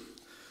 2,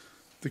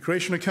 the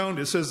creation account,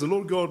 it says, the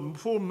Lord God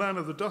formed man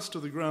of the dust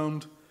of the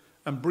ground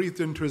and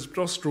breathed into his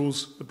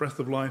nostrils the breath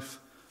of life.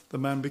 The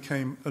man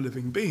became a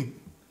living being.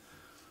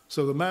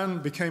 So the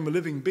man became a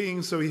living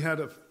being, so he had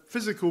a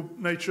physical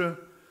nature.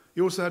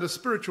 He also had a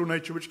spiritual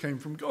nature which came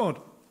from God.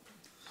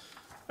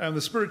 And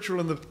the spiritual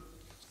and the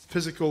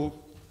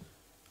physical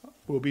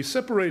will be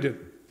separated.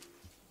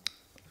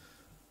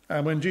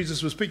 And when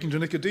Jesus was speaking to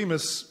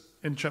Nicodemus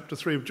in chapter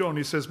 3 of John,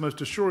 he says,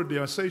 most assuredly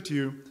I say to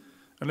you,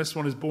 unless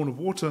one is born of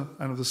water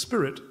and of the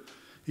Spirit,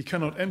 he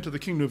cannot enter the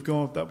kingdom of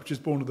God. That which is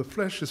born of the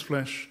flesh is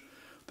flesh.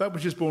 That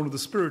which is born of the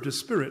Spirit is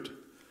spirit.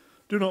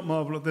 Do not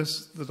marvel at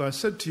this, that I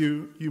said to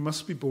you, you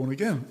must be born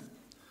again.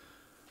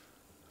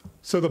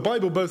 So the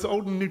Bible, both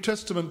Old and New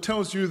Testament,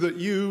 tells you that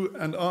you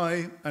and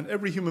I and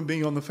every human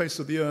being on the face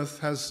of the earth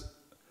has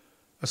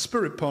a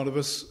spirit part of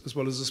us as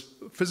well as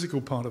a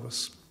physical part of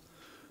us.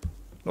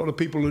 A lot of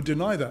people who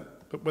deny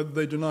that, but whether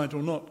they deny it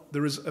or not,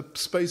 there is a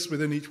space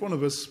within each one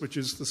of us, which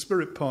is the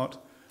spirit part,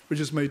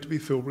 which is made to be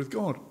filled with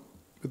God,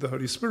 with the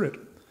Holy Spirit.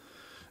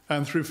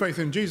 And through faith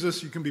in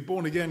Jesus, you can be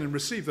born again and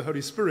receive the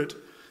Holy Spirit,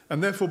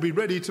 and therefore be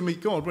ready to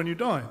meet God when you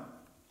die.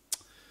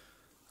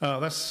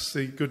 That's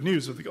the good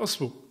news of the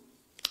gospel.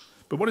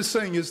 But what it's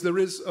saying is there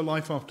is a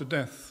life after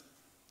death.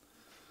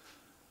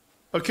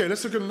 Okay,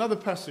 let's look at another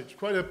passage,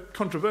 quite a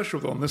controversial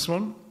one, this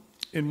one,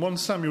 in 1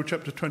 Samuel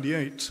chapter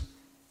 28.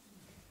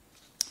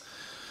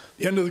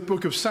 The end of the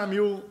book of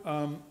Samuel,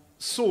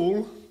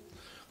 Saul,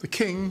 the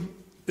king,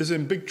 is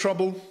in big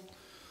trouble.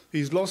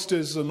 He's lost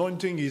his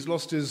anointing, he's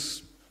lost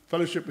his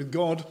fellowship with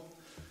God,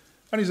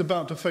 and he's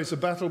about to face a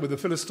battle with the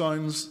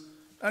Philistines,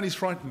 and he's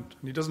frightened,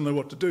 and he doesn't know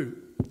what to do.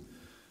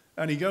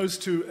 And he goes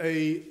to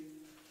a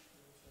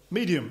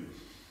medium,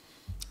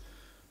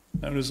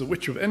 known as the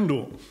Witch of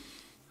Endor.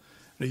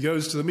 And he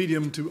goes to the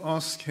medium to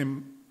ask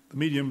him, the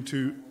medium,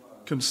 to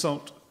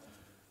consult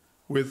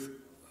with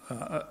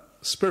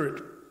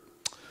spirit.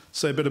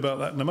 Say a bit about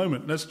that in a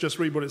moment. Let's just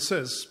read what it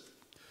says.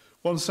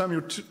 1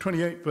 Samuel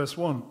 28, verse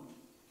 1,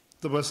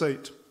 the verse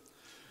 8.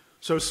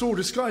 So Saul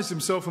disguised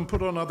himself and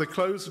put on other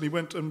clothes, and he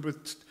went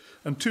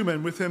and 2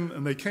 men with him,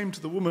 and they came to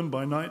the woman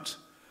by night.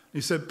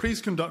 He said,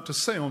 please conduct a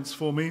seance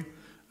for me,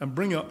 and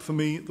bring up for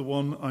me the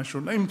one I shall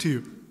name to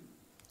you.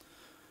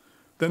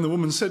 Then the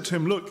woman said to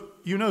him, look,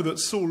 you know that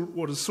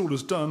what Saul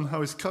has done,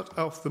 how he's cut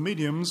off the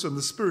mediums and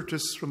the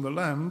spiritists from the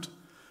land.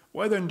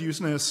 Why then do you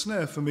snare a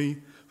snare for me,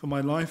 for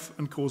my life,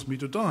 and cause me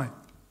to die?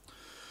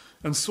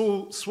 And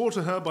Saul swore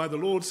to her by the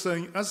Lord,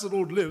 saying, as the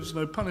Lord lives,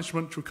 no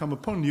punishment shall come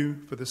upon you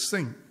for this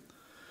thing.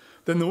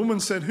 Then the woman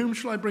said, whom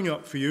shall I bring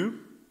up for you?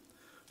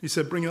 He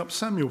said, bring up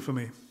Samuel for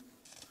me.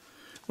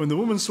 When the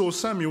woman saw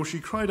Samuel, she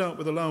cried out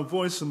with a loud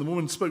voice, and the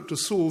woman spoke to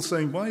Saul,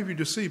 saying, why have you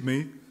deceived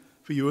me?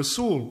 For you are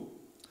Saul.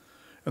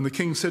 And the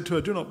king said to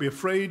her, do not be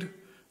afraid.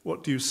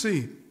 What do you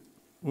see?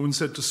 The woman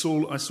said to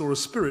Saul, I saw a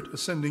spirit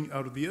ascending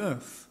out of the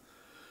earth.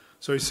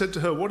 So he said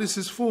to her, what is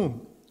his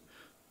form?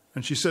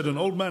 And she said, an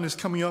old man is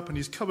coming up, and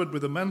he's covered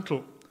with a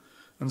mantle.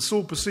 And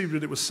Saul perceived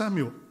that it was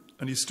Samuel,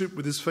 and he stooped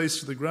with his face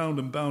to the ground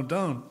and bowed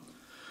down.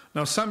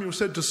 Now Samuel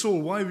said to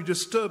Saul, why have you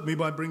disturbed me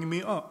by bringing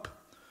me up?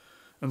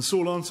 And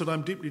Saul answered,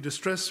 I'm deeply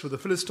distressed, for the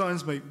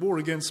Philistines make war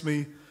against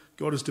me.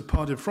 God has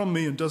departed from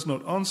me and does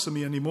not answer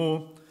me any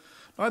more,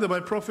 neither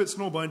by prophets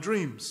nor by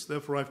dreams.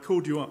 Therefore I've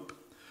called you up,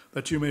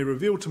 that you may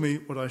reveal to me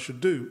what I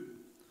should do.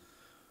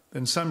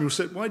 Then Samuel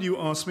said, why do you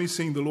ask me,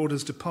 seeing the Lord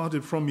has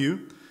departed from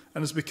you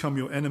and has become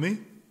your enemy?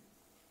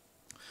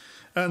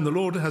 And the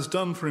Lord has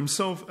done for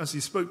himself as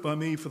he spoke by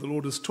me, for the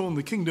Lord has torn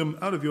the kingdom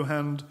out of your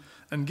hand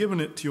and given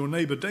it to your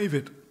neighbor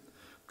David,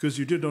 because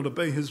you did not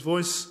obey his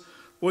voice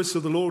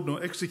of the Lord,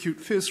 nor execute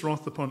fierce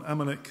wrath upon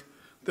Amalek.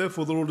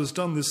 Therefore the Lord has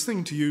done this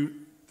thing to you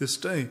this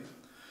day.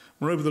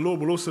 Moreover, the Lord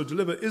will also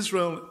deliver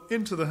Israel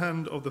into the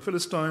hand of the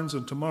Philistines,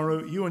 and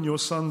tomorrow you and your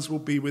sons will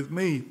be with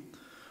me.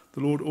 The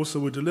Lord also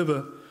will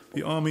deliver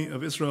the army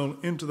of Israel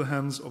into the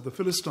hands of the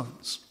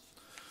Philistines.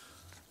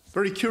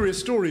 Very curious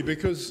story,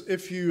 because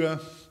if you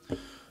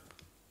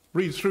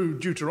read through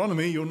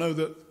Deuteronomy, you'll know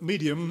that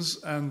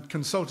mediums and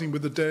consulting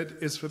with the dead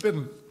is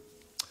forbidden.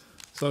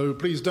 So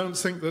please don't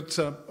think that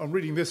on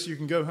reading this you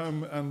can go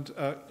home and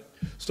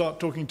start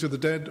talking to the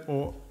dead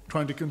or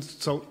trying to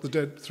consult the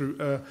dead through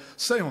a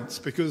seance,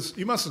 because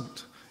you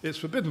mustn't. It's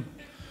forbidden.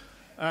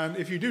 And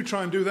if you do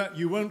try and do that,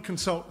 you won't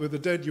consult with the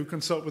dead, you'll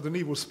consult with an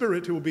evil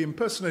spirit who will be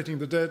impersonating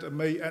the dead and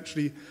may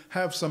actually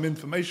have some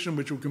information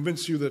which will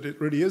convince you that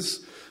it really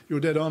is your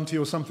dead auntie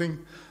or something,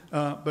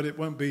 but it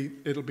won't be,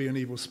 it'll be an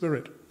evil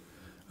spirit.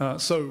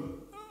 So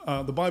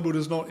the Bible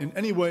does not in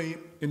any way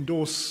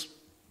endorse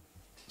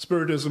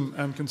spiritism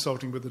and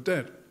consulting with the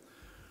dead.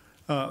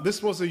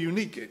 This was a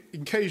unique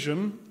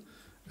occasion,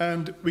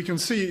 and we can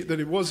see that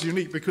it was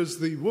unique because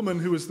the woman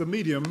who was the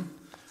medium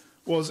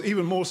was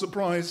even more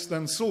surprised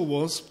than Saul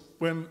was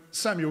when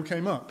Samuel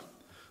came up.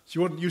 She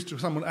wasn't used to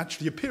someone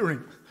actually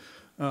appearing.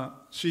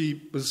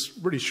 She was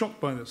really shocked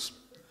by this.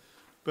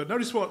 But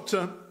notice what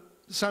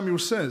Samuel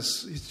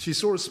says. She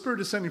saw a spirit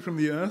descending from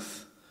the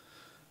earth,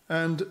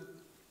 and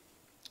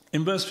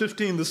in verse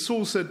 15,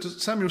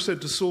 Samuel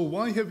said to Saul,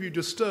 "Why have you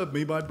disturbed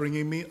me by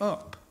bringing me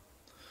up?"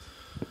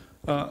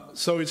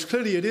 So it's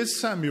clearly it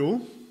is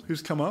Samuel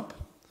who's come up.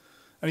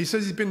 And he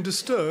says he's been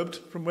disturbed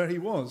from where he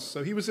was.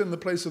 So he was in the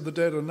place of the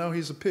dead, and now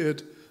he's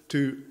appeared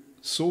to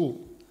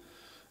Saul.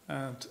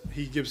 And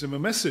he gives him a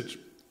message.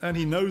 And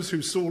he knows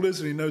who Saul is,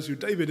 and he knows who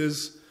David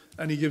is,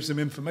 and he gives him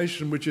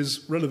information which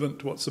is relevant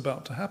to what's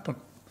about to happen.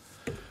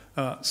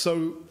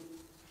 So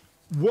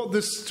what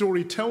this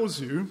story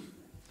tells you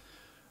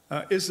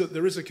is that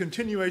there is a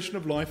continuation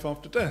of life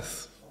after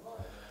death.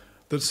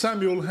 That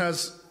Samuel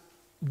has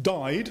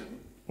died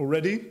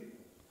already,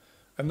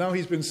 and now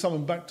he's been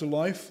summoned back to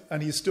life,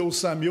 and he's still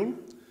Samuel.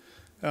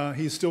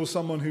 He's still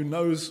someone who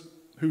knows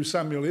who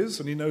Samuel is,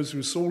 and he knows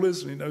who Saul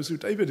is, and he knows who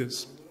David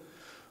is.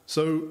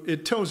 So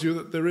it tells you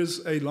that there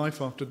is a life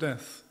after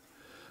death.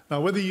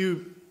 Now, I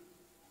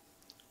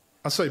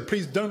say,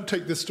 please don't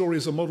take this story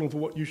as a model for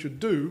what you should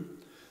do.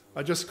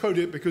 I just quote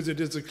it because it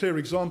is a clear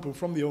example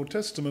from the Old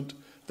Testament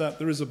that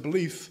there is a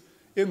belief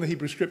in the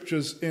Hebrew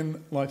Scriptures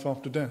in life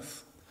after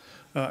death,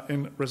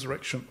 in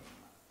resurrection.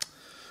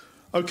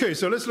 Okay,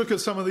 so let's look at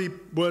some of the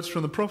words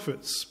from the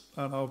prophets.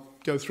 And I'll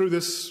go through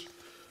this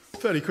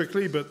fairly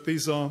quickly, but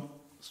these are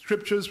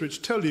scriptures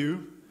which tell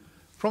you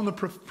from the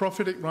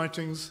prophetic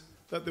writings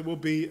that there will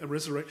be a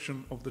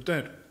resurrection of the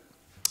dead.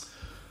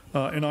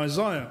 In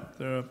Isaiah,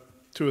 there are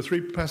 2 or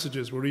 3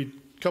 passages. We'll read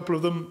a couple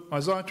of them.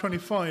 Isaiah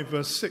 25,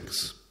 verse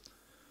 6.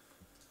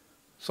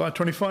 Isaiah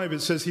 25,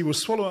 it says, "He will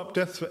swallow up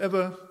death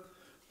forever.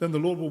 Then the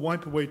Lord will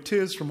wipe away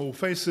tears from all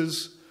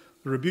faces.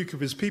 The rebuke of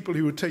his people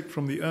he will take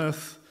from the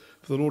earth.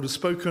 For the Lord has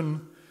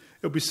spoken.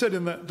 It will be said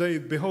in that day,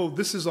 behold,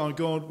 this is our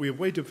God. We have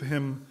waited for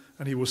him,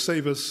 and he will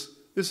save us.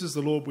 This is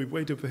the Lord. We've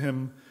waited for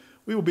him.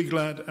 We will be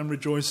glad and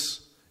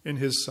rejoice in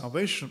his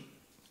salvation."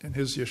 In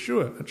his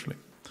Yeshua, actually.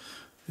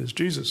 His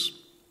Jesus.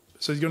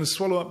 So he's going to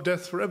swallow up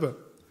death forever.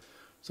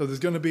 So there's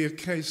going to be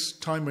a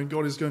time when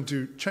God is going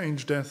to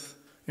change death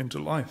into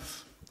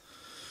life.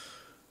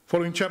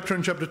 Following chapter,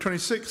 in chapter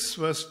 26,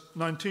 verse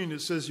 19,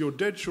 it says, "Your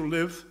dead shall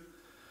live.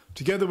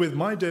 Together with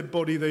my dead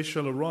body they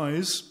shall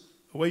arise.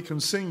 Awake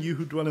and sing, you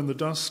who dwell in the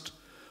dust,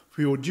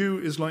 for your dew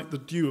is like the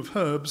dew of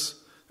herbs,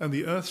 and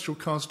the earth shall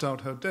cast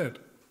out her dead."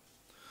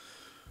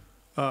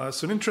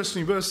 It's an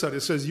interesting verse that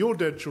it says, "Your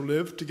dead shall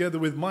live together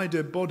with my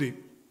dead body."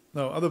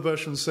 Now, other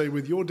versions say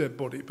with your dead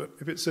body, but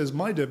if it says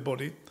my dead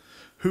body,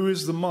 who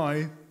is the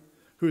my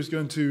who is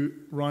going to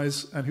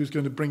rise and who's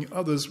going to bring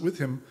others with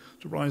him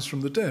to rise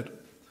from the dead?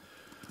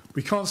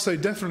 We can't say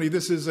definitely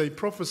this is a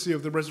prophecy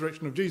of the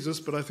resurrection of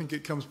Jesus, but I think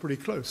it comes pretty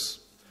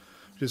close.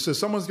 It says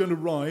someone's going to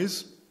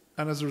rise,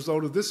 and as a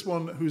result of this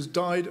one who's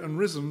died and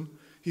risen,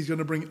 he's going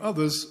to bring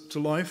others to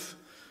life,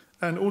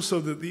 and also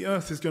that the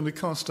earth is going to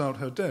cast out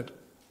her dead.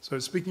 So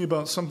it's speaking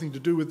about something to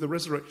do with the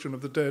resurrection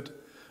of the dead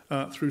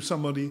through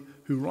somebody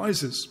who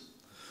rises.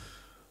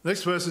 The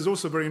next verse is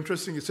also very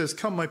interesting. It says,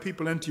 "Come, my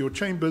people, enter your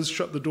chambers,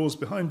 shut the doors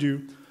behind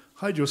you,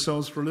 hide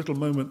yourselves for a little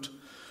moment,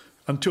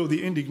 until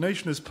the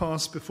indignation is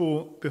past.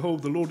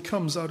 Behold, the Lord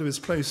comes out of his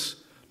place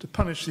to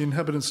punish the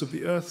inhabitants of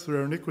the earth for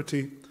their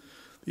iniquity.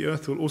 The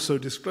earth will also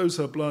disclose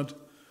her blood,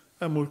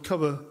 and will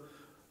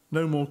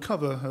no more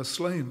cover her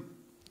slain."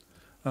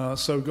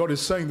 So God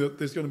is saying that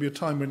there's going to be a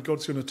time when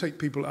God's going to take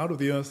people out of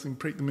the earth and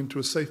take them into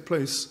a safe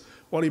place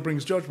while he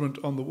brings judgment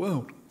on the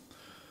world.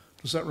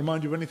 Does that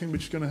remind you of anything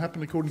which is going to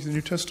happen according to the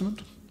New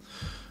Testament?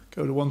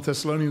 Go to 1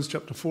 Thessalonians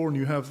chapter 4, and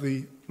you have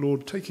the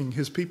Lord taking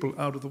his people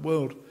out of the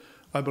world,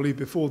 I believe,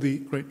 before the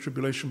Great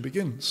Tribulation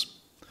begins.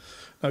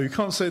 Now, you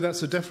can't say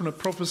that's a definite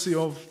prophecy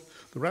of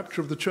the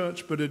rapture of the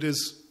church, but it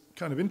is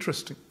kind of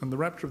interesting. And the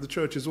rapture of the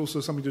church is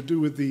also something to do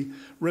with the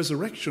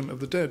resurrection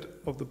of the dead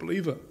of the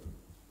believer.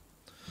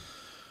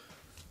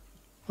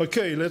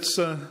 Okay,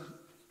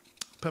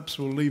 perhaps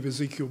we'll leave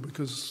Ezekiel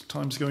because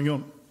time's going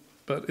on.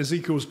 But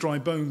Ezekiel's dry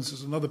bones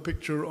is another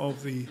picture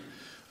of the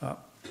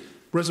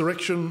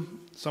resurrection.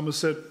 Some have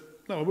said,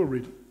 no, I will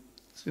read it.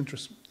 It's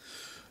interesting.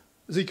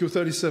 Ezekiel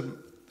 37.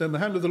 Then the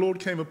hand of the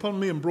Lord came upon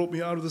me and brought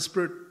me out of the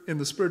spirit in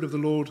the spirit of the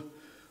Lord,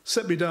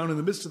 set me down in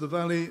the midst of the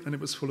valley, and it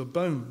was full of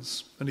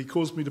bones. And he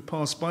caused me to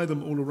pass by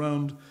them all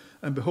around,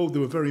 and behold, there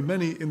were very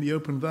many in the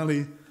open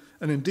valley,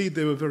 and indeed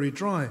they were very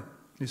dry. And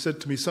he said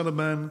to me, Son of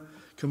man,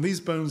 can these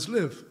bones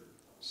live?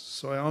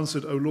 So I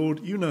answered, O Lord,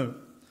 you know.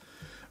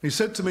 And he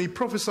said to me,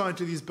 prophesy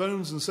to these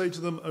bones, and say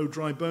to them, O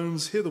dry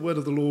bones, hear the word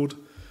of the Lord.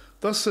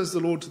 Thus says the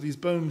Lord to these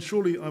bones,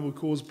 surely I will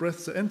cause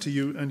breath to enter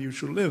you, and you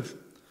shall live.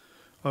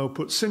 I will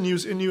put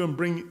sinews in you, and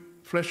bring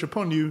flesh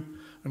upon you,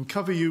 and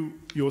cover you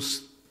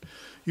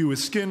with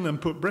skin, and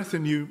put breath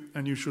in you,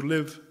 and you shall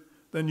live.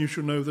 Then you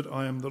shall know that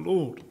I am the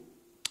Lord.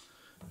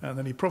 And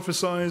then he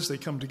prophesies, they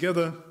come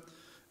together.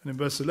 And in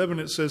verse 11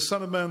 it says,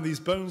 Son of man, these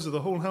bones are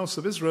the whole house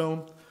of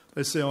Israel.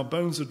 They say, our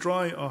bones are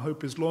dry, our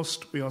hope is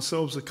lost, we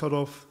ourselves are cut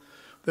off.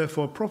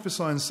 Therefore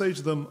prophesy and say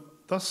to them,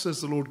 thus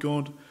says the Lord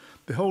God,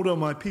 behold, O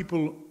my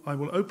people, I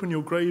will open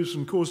your graves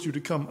and cause you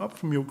to come up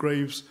from your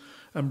graves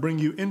and bring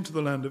you into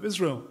the land of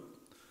Israel.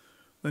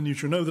 Then you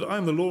shall know that I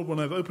am the Lord when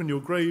I have opened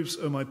your graves,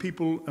 O my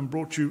people, and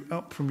brought you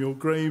up from your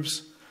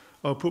graves.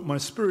 I will put my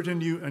spirit in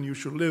you, and you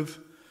shall live.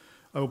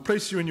 I will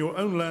place you in your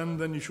own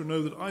land, then you shall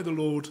know that I, the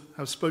Lord,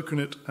 have spoken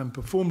it and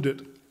performed it,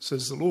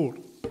 says the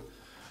Lord.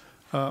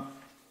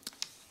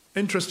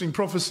 Interesting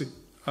prophecy.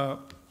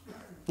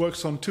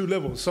 Works on two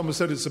levels. Some have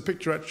said it's a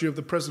picture actually of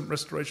the present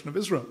restoration of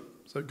Israel.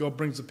 So God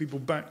brings the people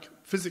back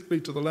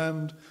physically to the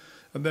land,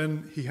 and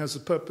then he has a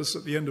purpose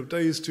at the end of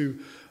days to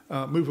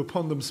move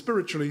upon them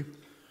spiritually,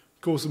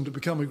 cause them to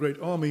become a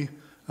great army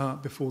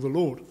before the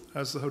Lord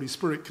as the Holy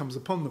Spirit comes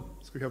upon them.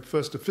 So we have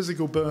first a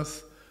physical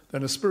birth,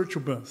 then a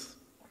spiritual birth.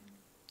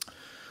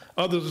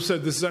 Others have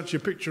said this is actually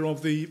a picture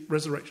of the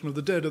resurrection of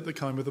the dead at the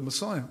time of the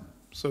Messiah.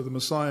 So the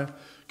Messiah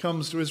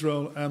comes to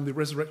Israel and the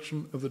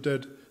resurrection of the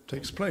dead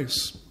takes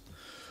place.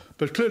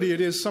 But clearly it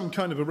is some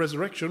kind of a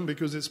resurrection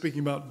because it's speaking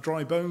about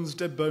dry bones,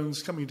 dead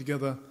bones coming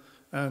together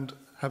and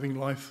having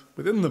life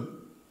within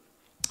them.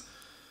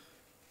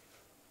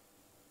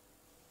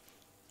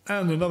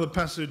 And another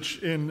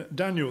passage in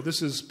Daniel.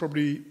 This is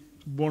probably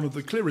one of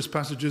the clearest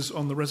passages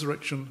on the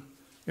resurrection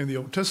in the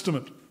Old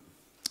Testament.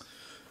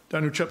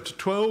 Daniel chapter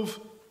 12,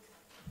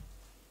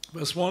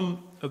 verse 1.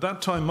 At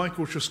that time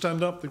Michael shall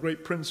stand up, the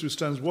great prince who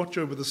stands watch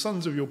over the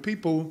sons of your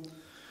people.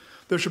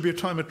 There shall be a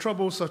time of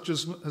trouble such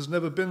as has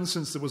never been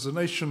since there was a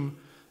nation,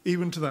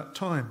 even to that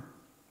time.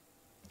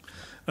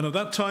 And at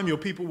that time your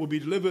people will be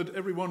delivered,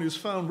 everyone who is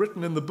found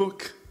written in the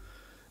book.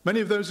 Many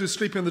of those who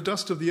sleep in the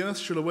dust of the earth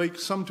shall awake,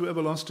 some to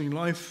everlasting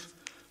life,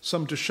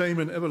 some to shame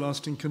and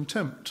everlasting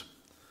contempt.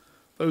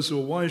 Those who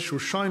are wise shall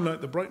shine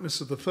like the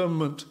brightness of the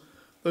firmament,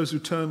 those who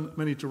turn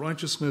many to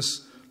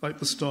righteousness like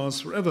the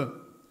stars forever.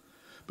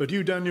 But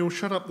you, Daniel,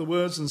 shut up the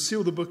words and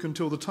seal the book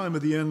until the time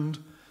of the end.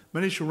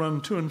 Many shall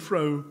run to and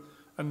fro,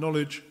 and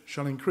knowledge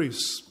shall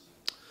increase.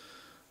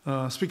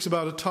 Speaks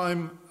about a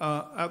time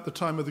at the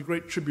time of the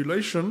great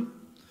tribulation,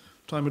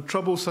 time of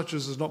trouble such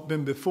as has not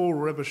been before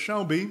or ever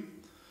shall be.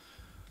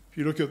 If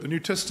you look at the New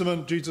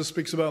Testament, Jesus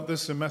speaks about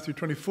this in Matthew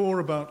 24,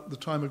 about the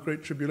time of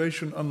great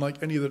tribulation,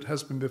 unlike any that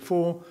has been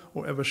before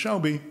or ever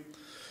shall be.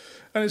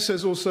 And it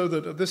says also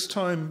that at this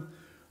time,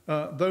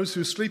 those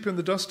who sleep in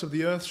the dust of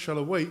the earth shall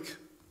awake,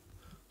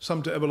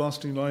 some to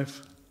everlasting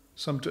life,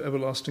 some to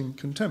everlasting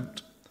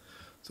contempt.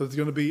 So there's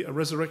going to be a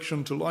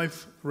resurrection to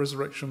life, a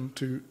resurrection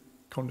to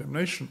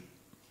condemnation.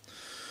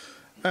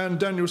 And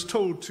Daniel's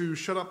told to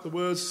shut up the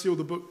words, seal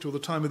the book till the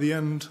time of the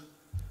end.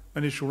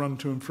 Many shall run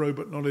to and fro,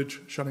 but knowledge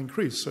shall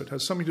increase. So it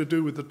has something to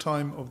do with the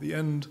time of the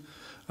end,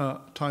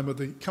 time of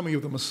the coming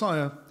of the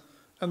Messiah,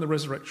 and the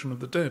resurrection of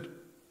the dead.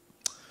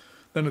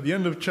 Then at the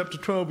end of chapter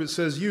 12 it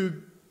says,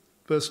 you,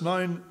 verse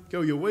 9,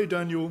 go your way,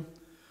 Daniel.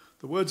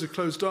 The words are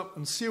closed up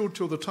and sealed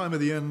till the time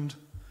of the end.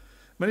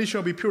 Many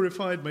shall be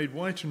purified, made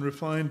white and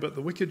refined, but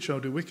the wicked shall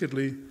do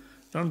wickedly.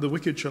 None of the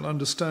wicked shall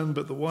understand,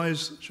 but the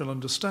wise shall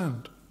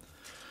understand.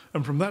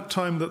 And from that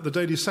time that the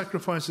daily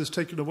sacrifice is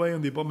taken away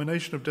and the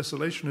abomination of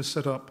desolation is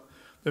set up,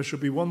 there shall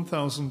be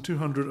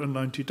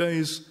 1,290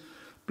 days.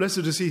 Blessed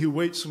is he who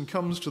waits and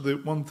comes to the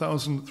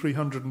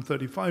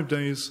 1,335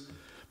 days.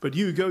 But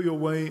you go your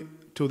way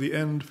till the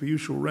end, for you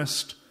shall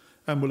rest,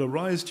 and will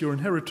arise to your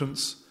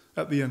inheritance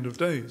at the end of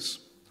days.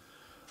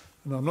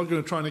 And I'm not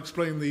going to try and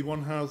explain the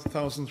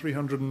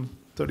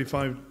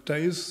 1,335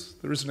 days.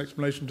 There is an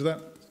explanation to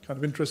that. It's kind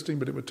of interesting,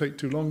 but it would take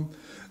too long.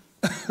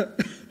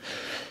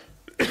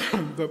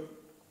 But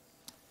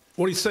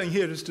what he's saying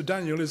here is to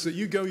Daniel is that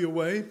you go your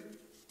way,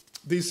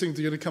 these things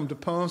are going to come to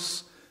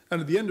pass,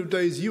 and at the end of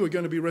days you are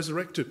going to be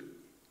resurrected.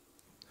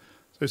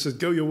 So he says,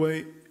 go your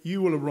way,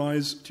 you will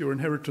arise to your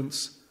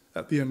inheritance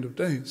at the end of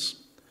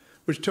days,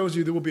 which tells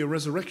you there will be a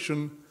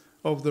resurrection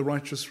of the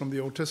righteous from the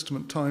Old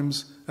Testament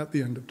times at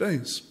the end of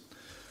days.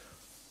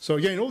 So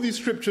again, all these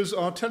scriptures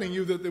are telling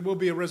you that there will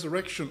be a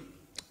resurrection,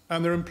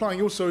 and they're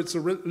implying also it's a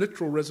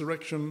literal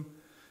resurrection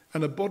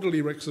and a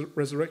bodily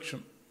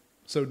resurrection.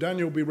 So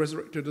Daniel will be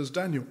resurrected as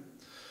Daniel.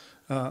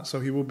 So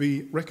he will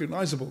be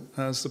recognizable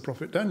as the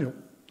prophet Daniel,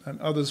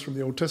 and others from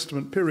the Old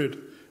Testament period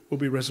will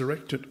be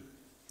resurrected.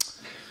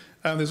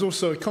 And there's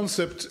also a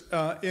concept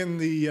in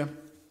the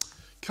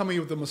coming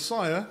of the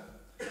Messiah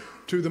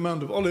to the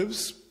Mount of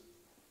Olives.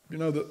 You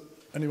know that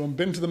anyone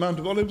been to the Mount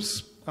of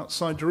Olives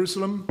outside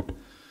Jerusalem?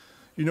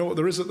 You know what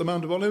there is at the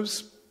Mount of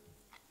Olives?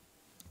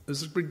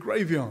 There's a big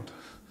graveyard.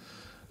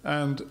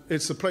 And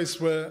it's a place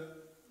where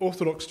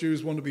Orthodox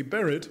Jews want to be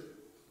buried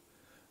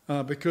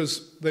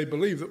because they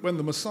believe that when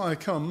the Messiah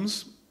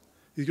comes,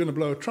 he's going to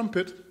blow a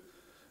trumpet,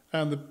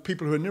 and the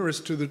people who are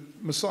nearest to the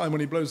Messiah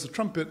when he blows the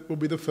trumpet will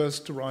be the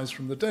first to rise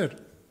from the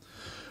dead.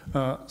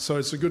 So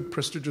it's a good,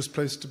 prestigious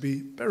place to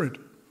be buried.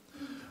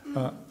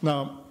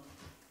 Now,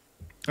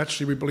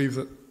 actually, we believe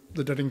that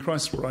the dead in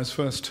Christ will rise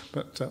first,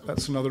 but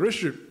that's another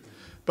issue.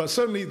 But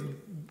certainly,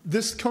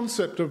 this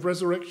concept of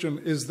resurrection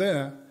is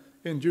there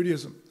in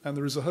Judaism, and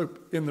there is a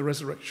hope in the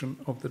resurrection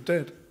of the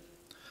dead.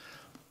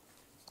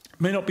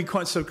 May not be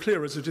quite so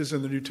clear as it is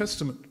in the New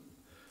Testament,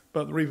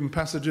 but there are even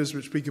passages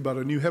which speak about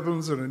a new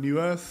heavens and a new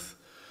earth,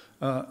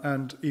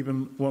 and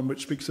even one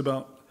which speaks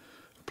about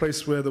a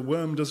place where the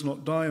worm does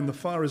not die and the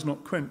fire is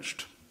not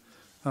quenched,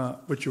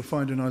 which you'll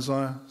find in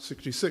Isaiah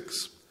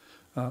 66,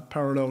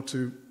 parallel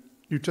to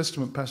New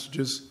Testament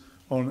passages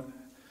on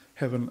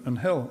heaven and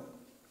hell.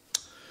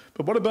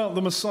 But what about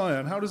the Messiah,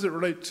 and how does it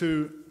relate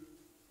to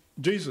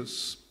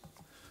Jesus?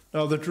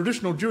 Now, the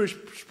traditional Jewish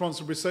response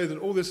would be say that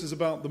all this is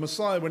about the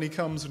Messiah when he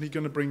comes and he's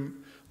going to bring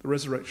the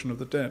resurrection of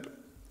the dead.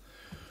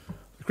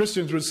 The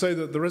Christians would say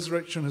that the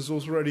resurrection has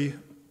already,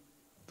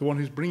 the one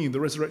who's bringing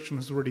the resurrection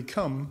has already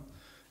come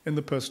in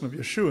the person of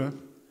Yeshua,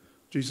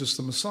 Jesus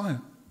the Messiah.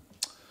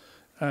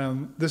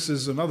 And this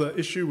is another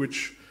issue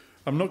which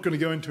I'm not going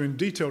to go into in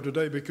detail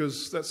today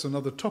because that's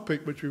another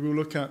topic which we will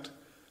look at,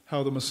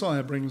 how the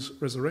Messiah brings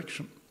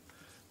resurrection.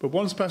 But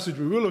one passage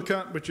we will look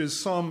at, which is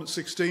Psalm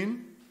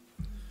 16,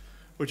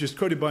 which is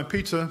quoted by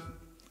Peter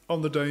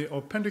on the day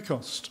of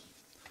Pentecost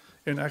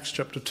in Acts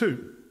chapter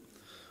 2.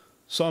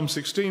 Psalm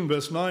 16,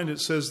 verse 9, it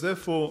says,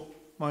 "Therefore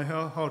my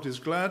heart is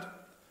glad,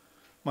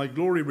 my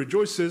glory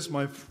rejoices,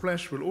 my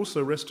flesh will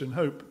also rest in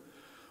hope.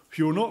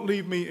 For you will not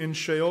leave me in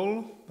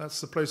Sheol,"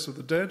 that's the place of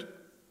the dead,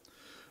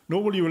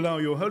 "nor will you allow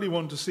your Holy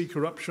One to see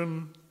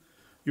corruption.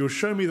 You will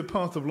show me the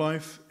path of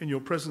life. In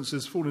your presence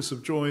is fullness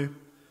of joy.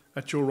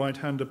 At your right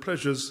hand are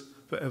pleasures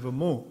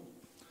forevermore."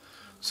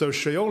 So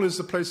Sheol is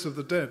the place of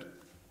the dead.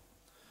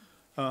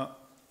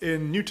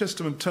 In New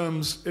Testament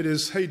terms, it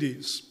is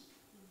Hades,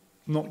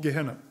 not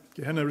Gehenna.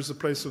 Gehenna is the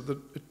place of the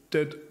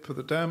dead for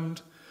the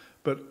damned,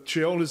 but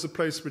Sheol is the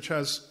place which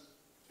has,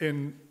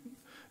 in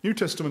New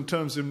Testament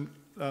terms, in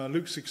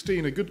Luke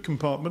 16, a good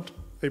compartment,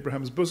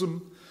 Abraham's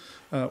bosom,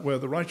 where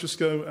the righteous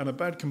go, and a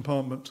bad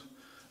compartment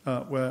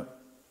where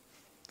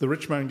the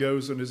rich man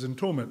goes and is in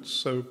torments.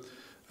 So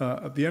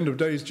at the end of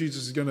days,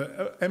 Jesus is going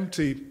to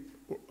empty,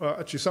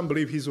 actually some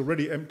believe he's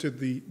already emptied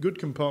the good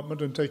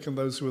compartment and taken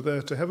those who are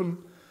there to heaven.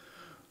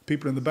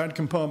 People in the bad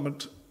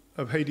compartment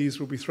of Hades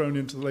will be thrown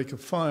into the lake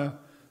of fire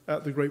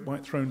at the great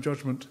white throne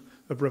judgment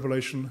of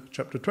Revelation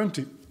chapter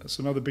 20. That's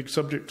another big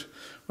subject.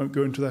 Won't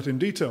go into that in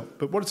detail.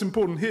 But what's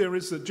important here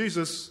is that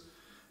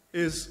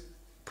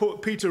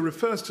Peter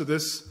refers to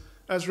this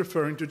as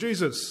referring to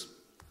Jesus.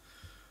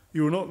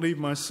 "You will not leave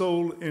my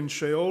soul in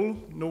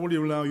Sheol, nor will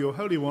you allow your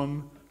Holy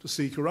One to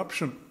see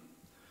corruption."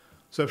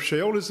 So if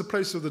Sheol is the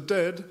place of the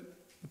dead,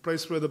 the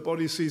place where the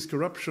body sees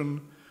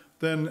corruption,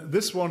 then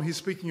this one he's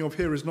speaking of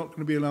here is not going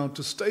to be allowed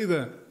to stay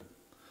there.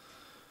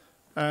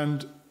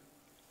 And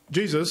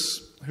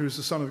Jesus, who is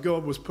the Son of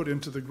God, was put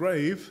into the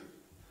grave.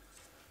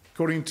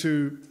 According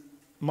to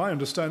my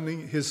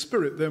understanding, his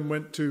spirit then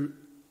went to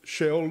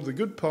Sheol, the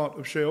good part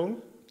of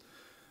Sheol,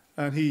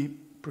 and he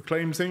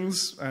proclaimed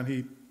things and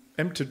he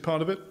emptied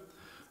part of it.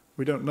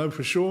 We don't know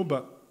for sure,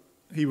 but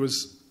he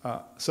was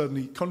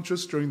certainly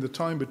conscious during the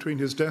time between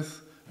his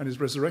death and his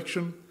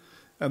resurrection.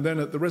 And then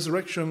at the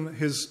resurrection,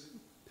 his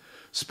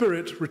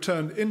spirit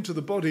returned into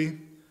the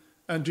body,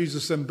 and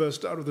Jesus then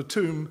burst out of the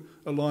tomb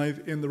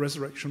alive in the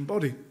resurrection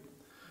body.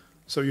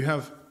 So you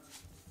have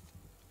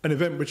an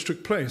event which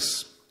took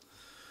place.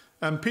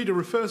 And Peter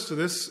refers to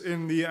this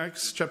in the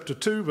Acts chapter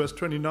 2, verse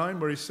 29,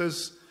 where he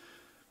says,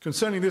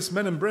 "Concerning this,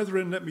 men and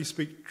brethren, let me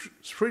speak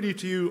freely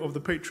to you of the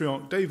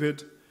patriarch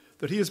David,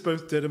 that he is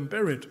both dead and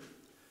buried.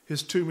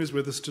 His tomb is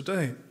with us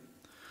today.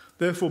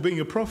 Therefore, being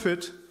a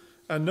prophet,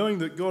 and knowing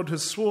that God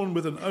has sworn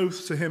with an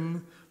oath to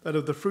him that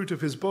of the fruit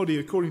of his body,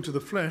 according to the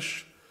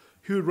flesh,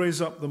 he would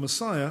raise up the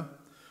Messiah,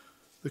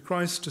 the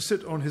Christ, to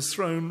sit on his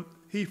throne,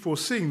 he,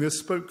 foreseeing this,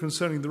 spoke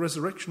concerning the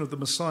resurrection of the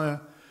Messiah,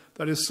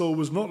 that his soul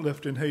was not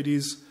left in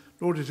Hades,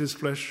 nor did his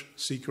flesh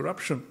see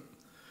corruption.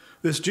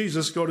 This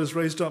Jesus God has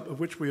raised up, of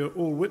which we are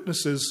all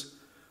witnesses.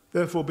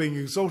 Therefore, being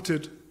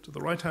exalted to the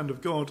right hand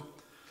of God,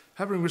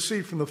 having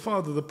received from the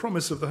Father the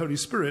promise of the Holy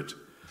Spirit,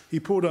 he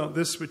poured out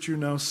this which you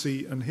now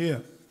see and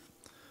hear.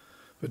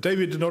 But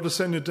David did not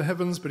ascend into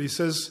heavens, but he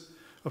says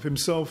of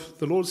himself,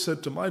 the Lord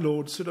said to my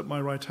Lord, sit at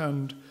my right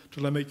hand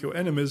till I make your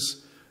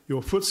enemies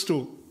your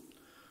footstool.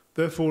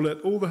 Therefore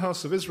let all the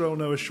house of Israel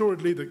know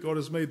assuredly that God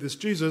has made this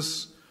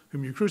Jesus,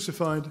 whom you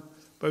crucified,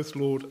 both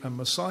Lord and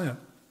Messiah."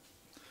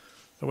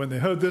 And when they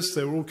heard this,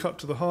 they were all cut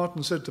to the heart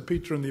and said to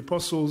Peter and the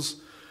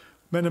apostles,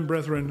 "Men and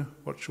brethren,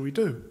 what shall we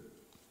do?"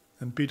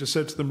 And Peter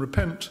said to them,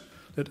 "Repent,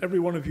 let every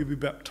one of you be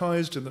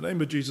baptized in the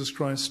name of Jesus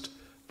Christ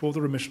for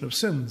the remission of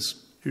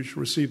sins. You shall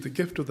receive the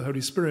gift of the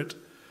Holy Spirit,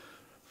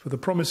 for the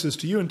promise is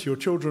to you and to your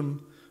children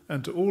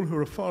and to all who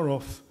are far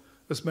off,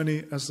 as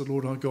many as the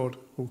Lord our God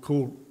will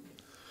call."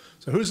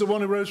 So who's the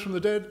one who rose from the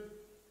dead?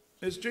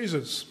 It's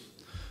Jesus.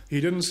 He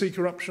didn't see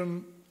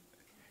corruption.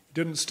 He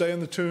didn't stay in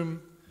the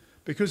tomb.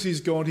 Because he's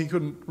God, he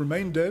couldn't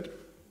remain dead.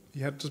 He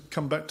had to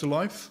come back to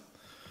life.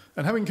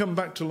 And having come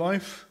back to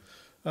life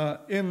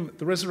in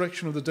the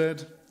resurrection of the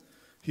dead,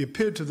 he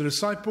appeared to the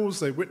disciples.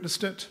 They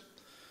witnessed it.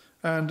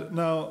 And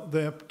now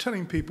they're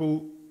telling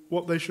people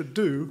what they should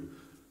do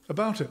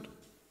about it.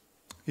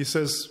 He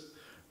says,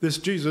 "This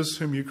Jesus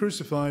whom you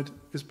crucified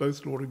is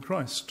both Lord and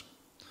Christ."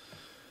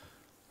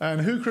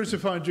 And who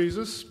crucified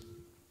Jesus?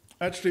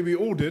 Actually, we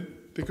all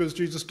did, because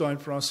Jesus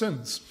died for our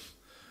sins.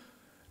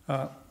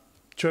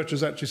 Church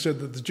has actually said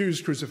that the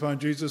Jews crucified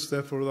Jesus,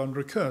 therefore are under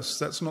a curse.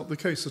 That's not the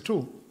case at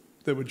all.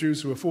 There were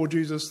Jews who were for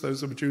Jesus,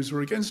 those were Jews who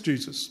were against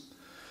Jesus.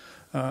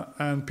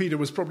 And Peter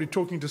was probably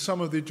talking to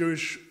some of the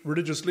Jewish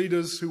religious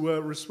leaders who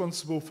were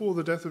responsible for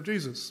the death of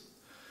Jesus,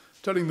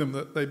 telling them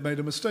that they'd made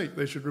a mistake,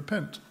 they should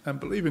repent and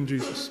believe in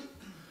Jesus.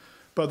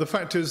 But the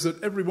fact is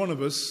that every one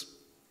of us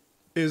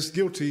is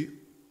guilty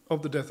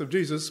of the death of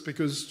Jesus,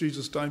 because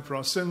Jesus died for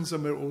our sins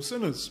and we're all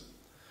sinners.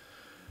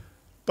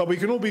 But we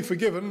can all be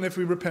forgiven if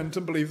we repent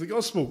and believe the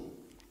gospel.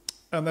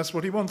 And that's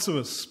what he wants of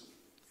us.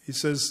 He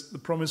says, "The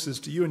promise is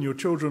to you and your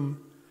children,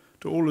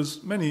 to all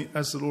as many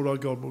as the Lord our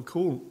God will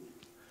call."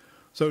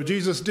 So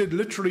Jesus did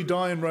literally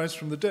die and rise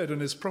from the dead,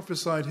 and is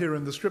prophesied here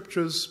in the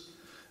scriptures.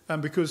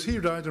 And because he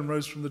died and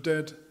rose from the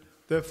dead,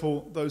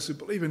 therefore those who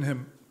believe in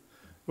him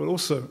will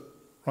also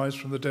rise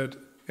from the dead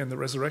in the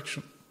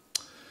resurrection.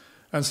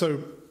 And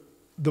so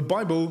the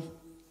Bible,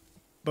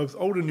 both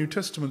Old and New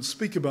Testament,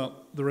 speak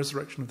about the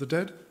resurrection of the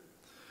dead.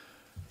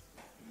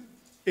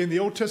 In the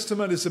Old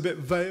Testament, it's a bit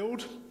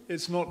veiled.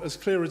 It's not as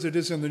clear as it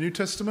is in the New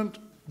Testament,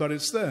 but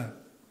it's there.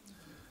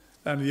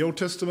 And in the Old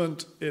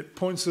Testament, it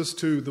points us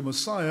to the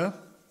Messiah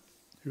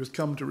who has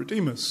come to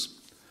redeem us.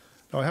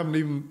 Now, I haven't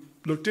even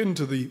looked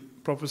into the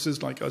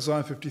prophecies like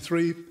Isaiah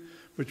 53,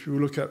 which we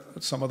will look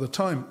at some other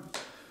time.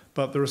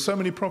 But there are so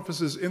many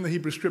prophecies in the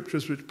Hebrew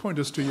Scriptures which point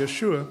us to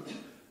Yeshua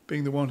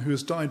being the one who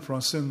has died for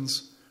our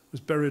sins,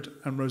 was buried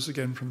and rose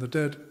again from the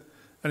dead.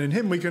 And in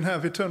him we can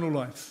have eternal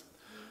life.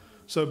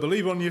 So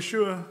believe on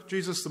Yeshua,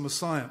 Jesus the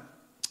Messiah.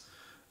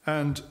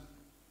 And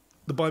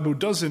the Bible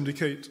does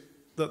indicate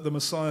that the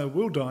Messiah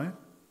will die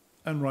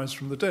and rise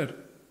from the dead.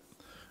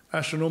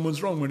 Asher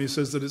Norman's wrong when he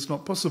says that it's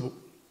not possible,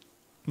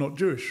 not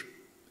Jewish.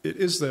 It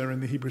is there in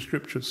the Hebrew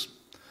Scriptures.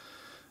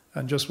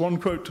 And just one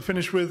quote to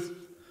finish with.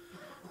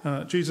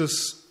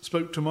 Jesus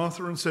spoke to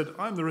Martha and said,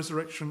 "I am the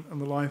resurrection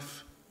and the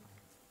life.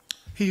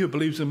 He who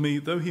believes in me,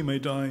 though he may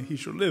die, he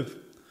shall live.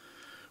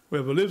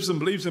 Whoever lives and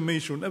believes in me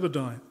shall never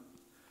die.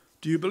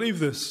 Do you believe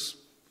this?"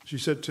 She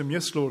said to him,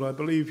 "Yes, Lord, I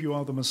believe you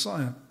are the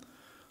Messiah,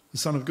 the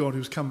Son of God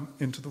who's come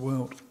into the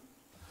world."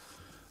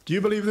 Do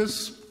you believe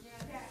this?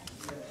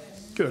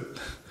 Yes. Good.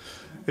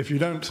 If you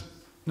don't,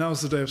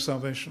 now's the day of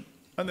salvation.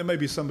 And there may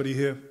be somebody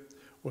here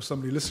or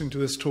somebody listening to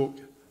this talk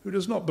who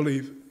does not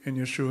believe in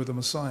Yeshua the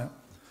Messiah.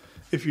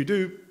 If you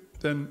do,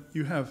 then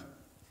you have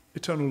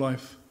eternal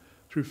life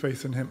through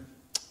faith in him.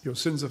 Your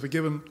sins are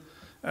forgiven,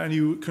 and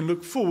you can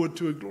look forward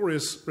to a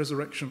glorious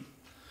resurrection.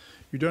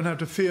 You don't have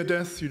to fear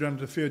death, you don't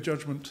have to fear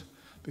judgment,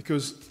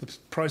 because the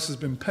price has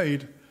been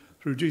paid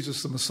through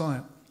Jesus the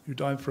Messiah, who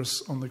died for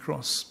us on the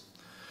cross.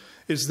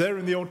 It's there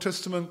in the Old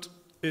Testament.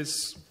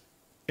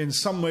 In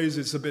some ways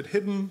it's a bit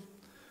hidden,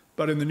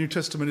 but in the New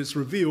Testament it's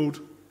revealed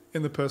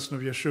in the person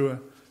of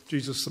Yeshua,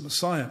 Jesus the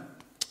Messiah.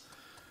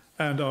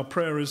 And our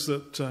prayer is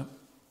that,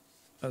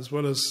 as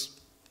well as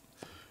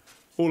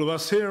all of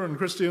us here and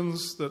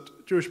Christians,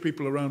 that Jewish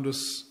people around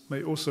us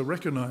may also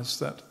recognize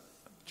that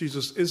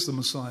Jesus is the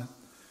Messiah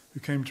who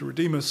came to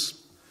redeem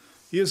us.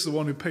 He is the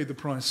one who paid the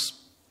price,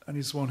 and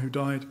he's the one who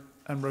died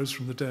and rose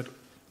from the dead.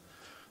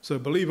 So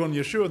believe on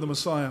Yeshua the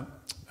Messiah,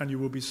 and you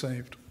will be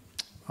saved.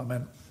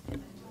 Amen.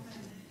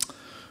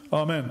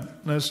 Amen.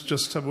 Let's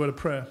just have a word of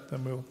prayer,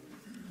 then we'll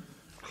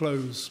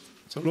close.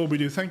 So Lord, we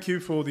do thank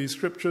you for these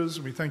scriptures.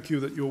 We thank you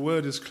that your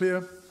word is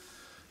clear,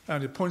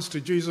 and it points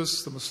to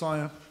Jesus the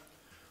Messiah.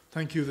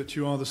 Thank you that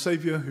you are the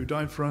Saviour who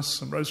died for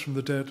us and rose from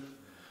the dead.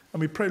 And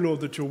we pray,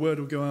 Lord, that your word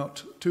will go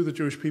out to the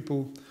Jewish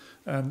people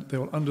and they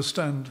will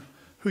understand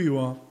who you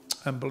are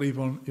and believe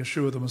on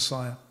Yeshua the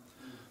Messiah.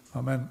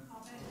 Amen.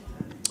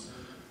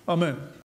 Amen. Amen.